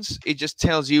connections. It just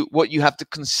tells you what you have to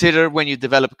consider when you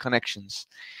develop connections.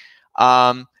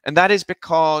 And that is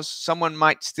because someone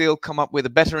might still come up with a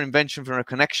better invention for a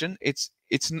connection. It's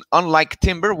unlike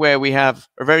timber, where we have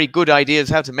very good ideas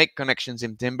how to make connections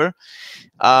in timber.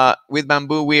 With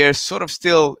bamboo, we are sort of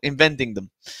still inventing them.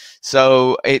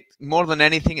 So more than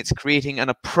anything, it's creating an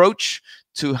approach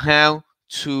to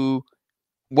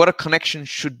what a connection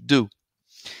should do.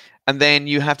 And then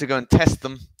you have to go and test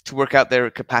them to work out their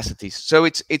capacities. So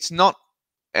it's not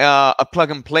a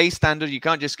plug and play standard. You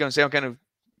can't just go and say, I'm going to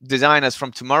design us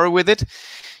from tomorrow with it.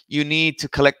 You need to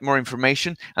collect more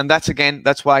information. And that's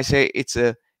why I say it's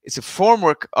a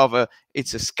formwork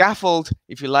it's a scaffold,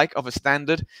 if you like, of a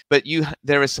standard, but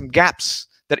there are some gaps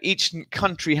that each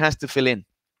country has to fill in.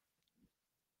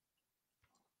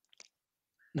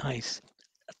 Nice.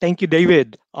 Thank you,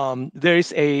 David. There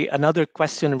is another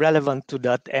question relevant to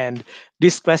that, and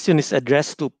this question is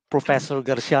addressed to Professor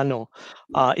Garciano.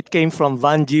 It came from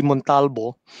Vanji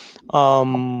Montalvo.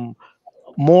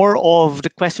 More of the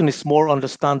question is more on the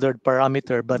standard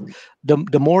parameter, but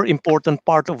the more important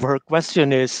part of her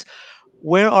question is,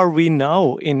 where are we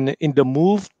now in the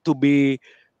move to be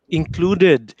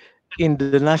included in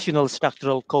the National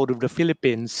Structural Code of the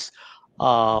Philippines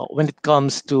when it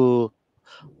comes to,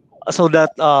 so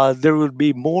that there will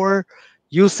be more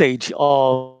usage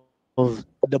of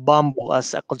the bamboo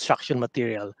as a construction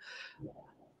material?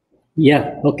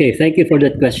 Yeah, okay. Thank you for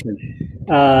that question.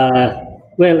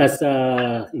 Well, as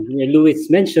Engineer Luis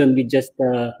mentioned, we just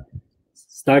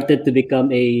started to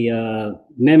become a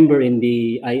member in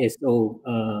the ISO,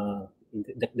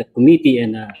 the committee,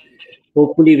 and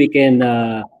hopefully we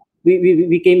can.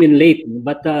 We came in late,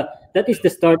 but that is the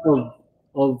start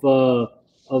of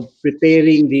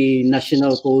preparing the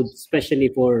national code, especially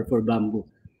for bamboo.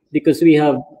 because we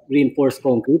have reinforced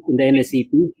concrete in the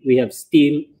NSCP, we have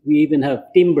steel, we even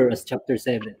have timber as Chapter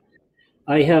 7.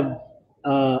 I have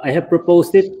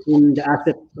proposed it in the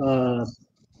asset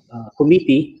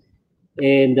committee,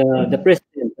 and the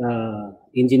president,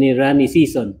 Engineer Rani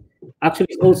Season, actually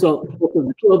is also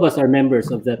the two of us are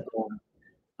members of that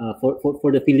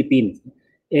for the Philippines,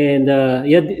 and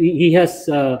yeah,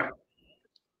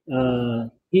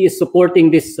 he is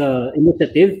supporting this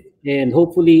initiative, and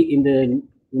hopefully in the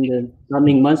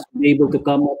coming months we'll be able to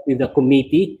come up with a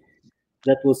committee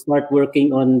that will start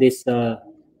working on this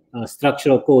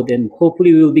structural code, and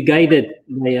hopefully we will be guided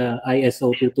by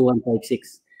ISO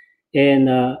 22156. And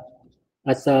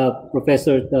as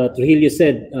Professor Trujillo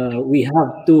said, we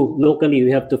have to locally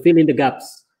we have to fill in the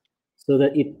gaps so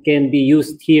that it can be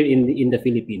used here in the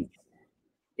Philippines.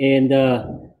 And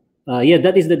yeah,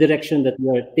 that is the direction that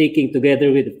we are taking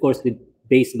together with, of course, with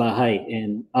Base Bahay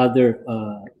and other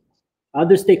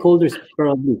stakeholders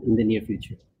probably in the near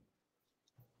future.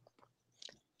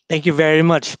 Thank you very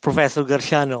much, Professor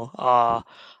Garciano.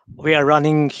 We are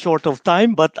running short of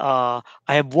time, but I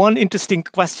have one interesting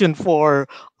question for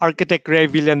Architect Ray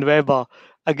Villanueva.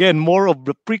 Again, more of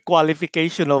the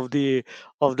pre-qualification of the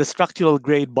structural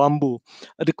grade bamboo.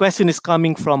 The question is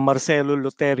coming from Marcelo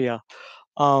Loteria.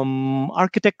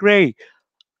 Architect Ray,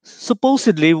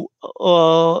 supposedly,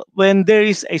 when there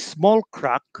is a small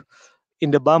crack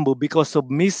in the bamboo because of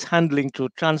mishandling through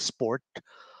transport,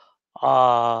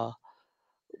 uh,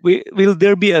 will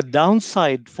there be a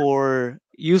downside for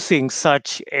using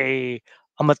such a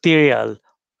material,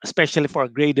 especially for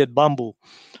graded bamboo?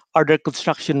 Are there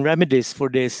construction remedies for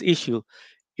this issue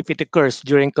if it occurs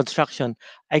during construction?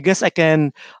 I guess I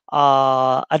can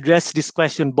address this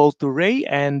question both to Ray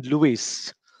and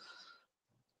Luis.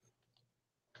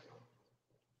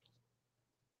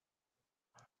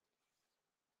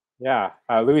 Yeah,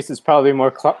 Luis is probably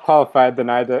more qualified than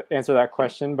I to answer that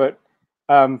question, but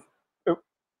um,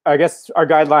 I guess our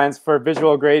guidelines for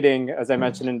visual grading, as I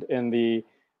mentioned in the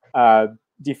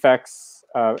defects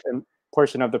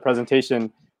portion of the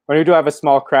presentation, when we do have a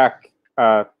small crack,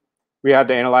 we have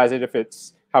to analyze it, if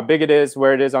it's how big it is,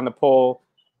 where it is on the pole,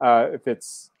 if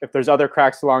there's other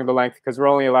cracks along the length, because we're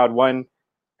only allowed one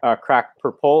crack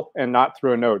per pole and not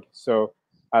through a node. So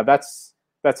that's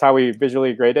how we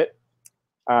visually grade it.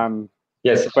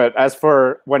 Yes. But as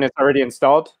for when it's already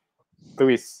installed,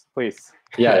 Luis, please.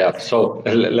 Yeah. So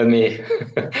let me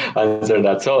answer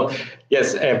that. So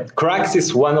yes, cracks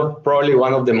is probably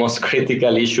one of the most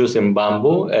critical issues in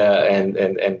bamboo and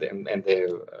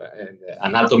the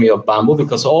anatomy of bamboo,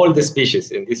 because all the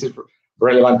species, and this is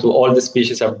relevant to all the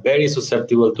species, are very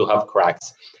susceptible to have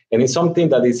cracks. And it's something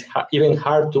that is even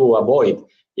hard to avoid.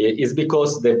 Is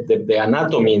because the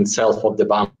anatomy itself of the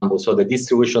bamboo, so the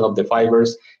distribution of the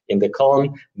fibers in the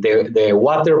cone, the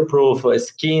waterproof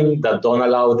skin that don't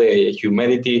allow the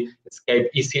humidity escape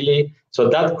easily, so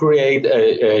that create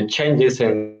changes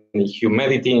in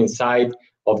humidity inside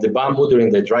of the bamboo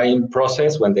during the drying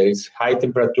process when there is high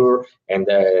temperature and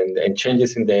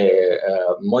changes in the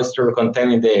moisture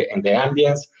content in the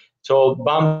ambience. So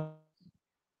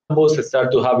bamboos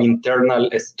start to have internal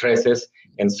stresses,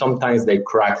 and sometimes they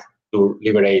crack to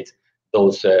liberate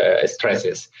those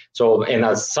stresses. So in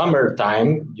a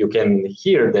summertime, you can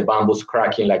hear the bamboos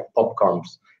cracking like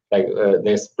popcorns, like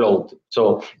they explode.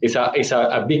 So it's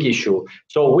a big issue.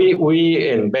 So we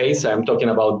in BASE, I'm talking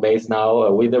about BASE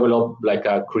now, we develop like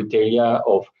a criteria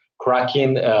of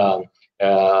cracking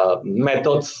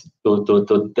methods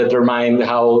to determine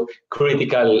how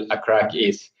critical a crack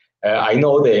is. I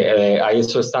know the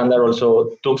ISO standard also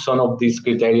took some of these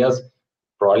criteria,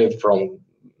 probably from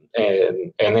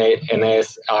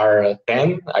NSR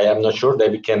 10. I am not sure,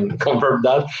 they can confirm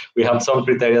that. We have some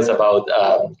criteria about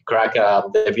crack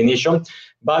definition.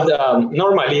 But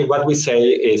normally what we say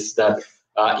is that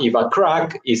if a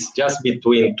crack is just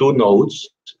between two nodes,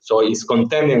 so it's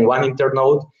contained in one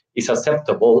internode, is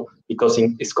acceptable because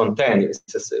it's contained, it's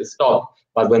stopped.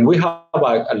 But when we have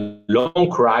a long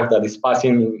crack that is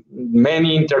passing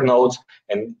many internodes,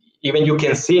 and even you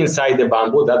can see inside the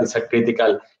bamboo, that is a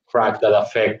critical crack that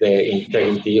affect the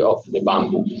integrity of the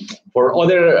bamboo. For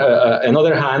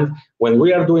another hand, when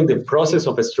we are doing the process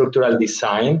of structural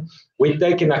design, we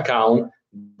take in account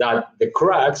that the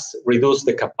cracks reduce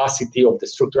the capacity of the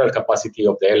structural capacity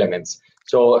of the elements.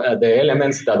 So the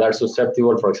elements that are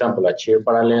susceptible, for example, a shear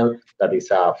parallel, that is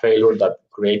a failure that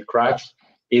create cracks,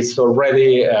 is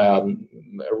already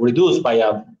reduced by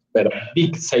a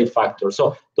big safe factor.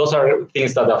 So those are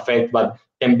things that affect, but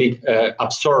can be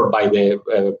absorbed by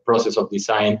the process of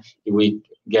design if we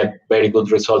get very good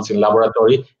results in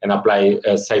laboratory and apply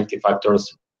safety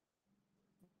factors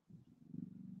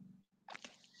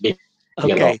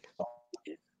know. Okay.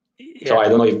 So I Yeah.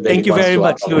 don't know if Thank David you wants very to add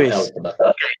much, something else Luis. to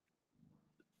that.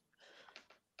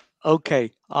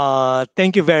 Okay.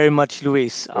 Thank you very much,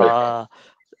 Luis. Welcome.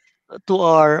 To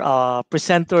our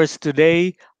presenters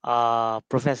today,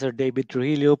 Professor David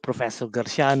Trujillo, Professor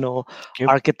Garciano, Yep.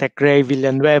 Architect Ray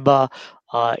Villanueva,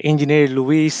 Engineer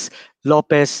Luis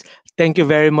Lopez. Thank you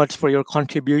very much for your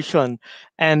contribution.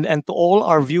 And to all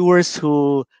our viewers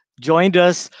who joined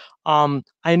us,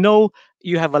 I know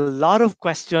you have a lot of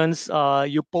questions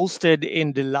you posted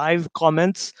in the live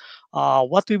comments.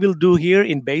 What we will do here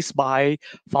in Base Bahay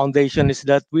Foundation is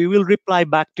that we will reply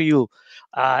back to you.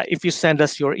 If you send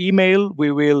us your email,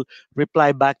 we will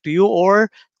reply back to you or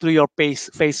through your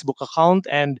Facebook account,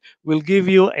 and we'll give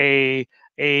you a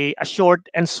short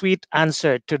and sweet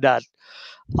answer to that.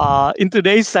 In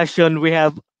today's session, we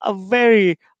have a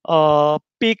very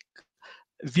peak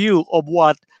view of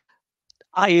what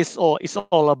ISO is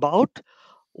all about.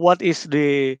 What is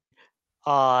the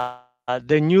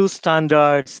new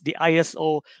standards, the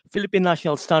ISO Philippine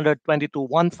National Standard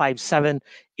 22157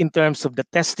 in terms of the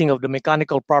testing of the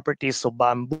mechanical properties of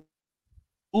bamboo.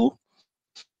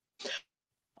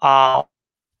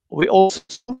 We also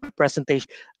saw in the presentation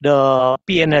the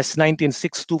PNS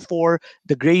 19624,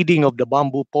 the grading of the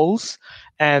bamboo poles,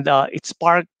 and it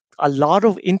sparked a lot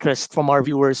of interest from our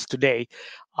viewers today.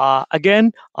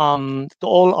 Again, to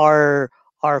all our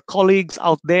colleagues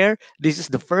out there, this is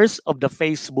the first of the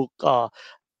Facebook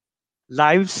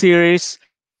live series.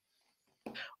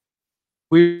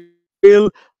 We will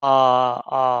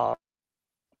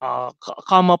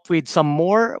come up with some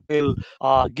more. We'll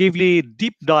give you a really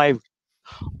deep dive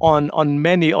on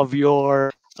many of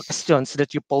your questions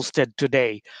that you posted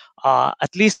today.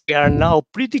 At least we are now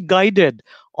pretty guided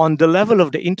on the level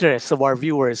of the interest of our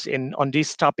viewers in on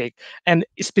this topic, and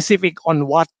specific on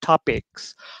what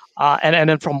topics. And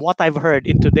then from what I've heard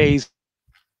in today's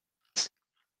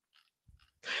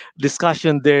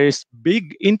discussion, there's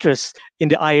big interest in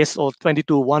the ISO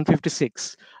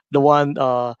 22156, the one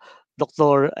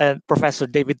Dr. and Professor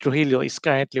David Trujillo is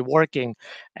currently working,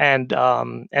 and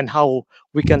how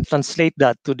we can translate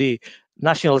that to the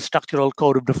National Structural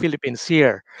Code of the Philippines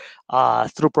here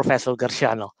through Professor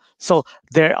Garciano. So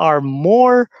there are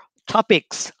more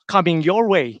topics coming your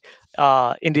way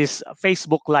in this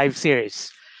Facebook Live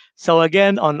series. So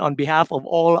again, on behalf of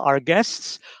all our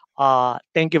guests,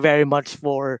 thank you very much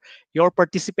for your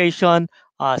participation.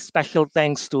 Special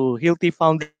thanks to Hilti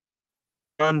Foundation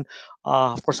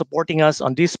for supporting us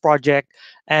on this project,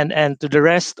 and to the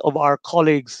rest of our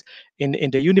colleagues in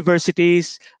the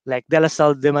universities like De La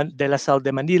Salle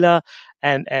de Manila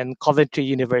and Coventry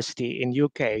University in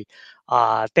UK.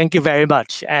 Thank you very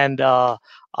much, and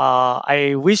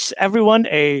I wish everyone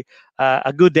a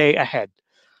good day ahead.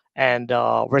 And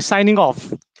we're signing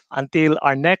off until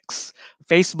our next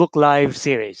Facebook Live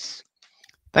series.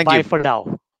 Thank Bye you. for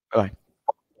now. Bye.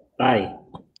 Bye.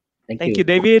 Thank Thank you, you.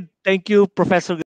 David. Thank you, Professor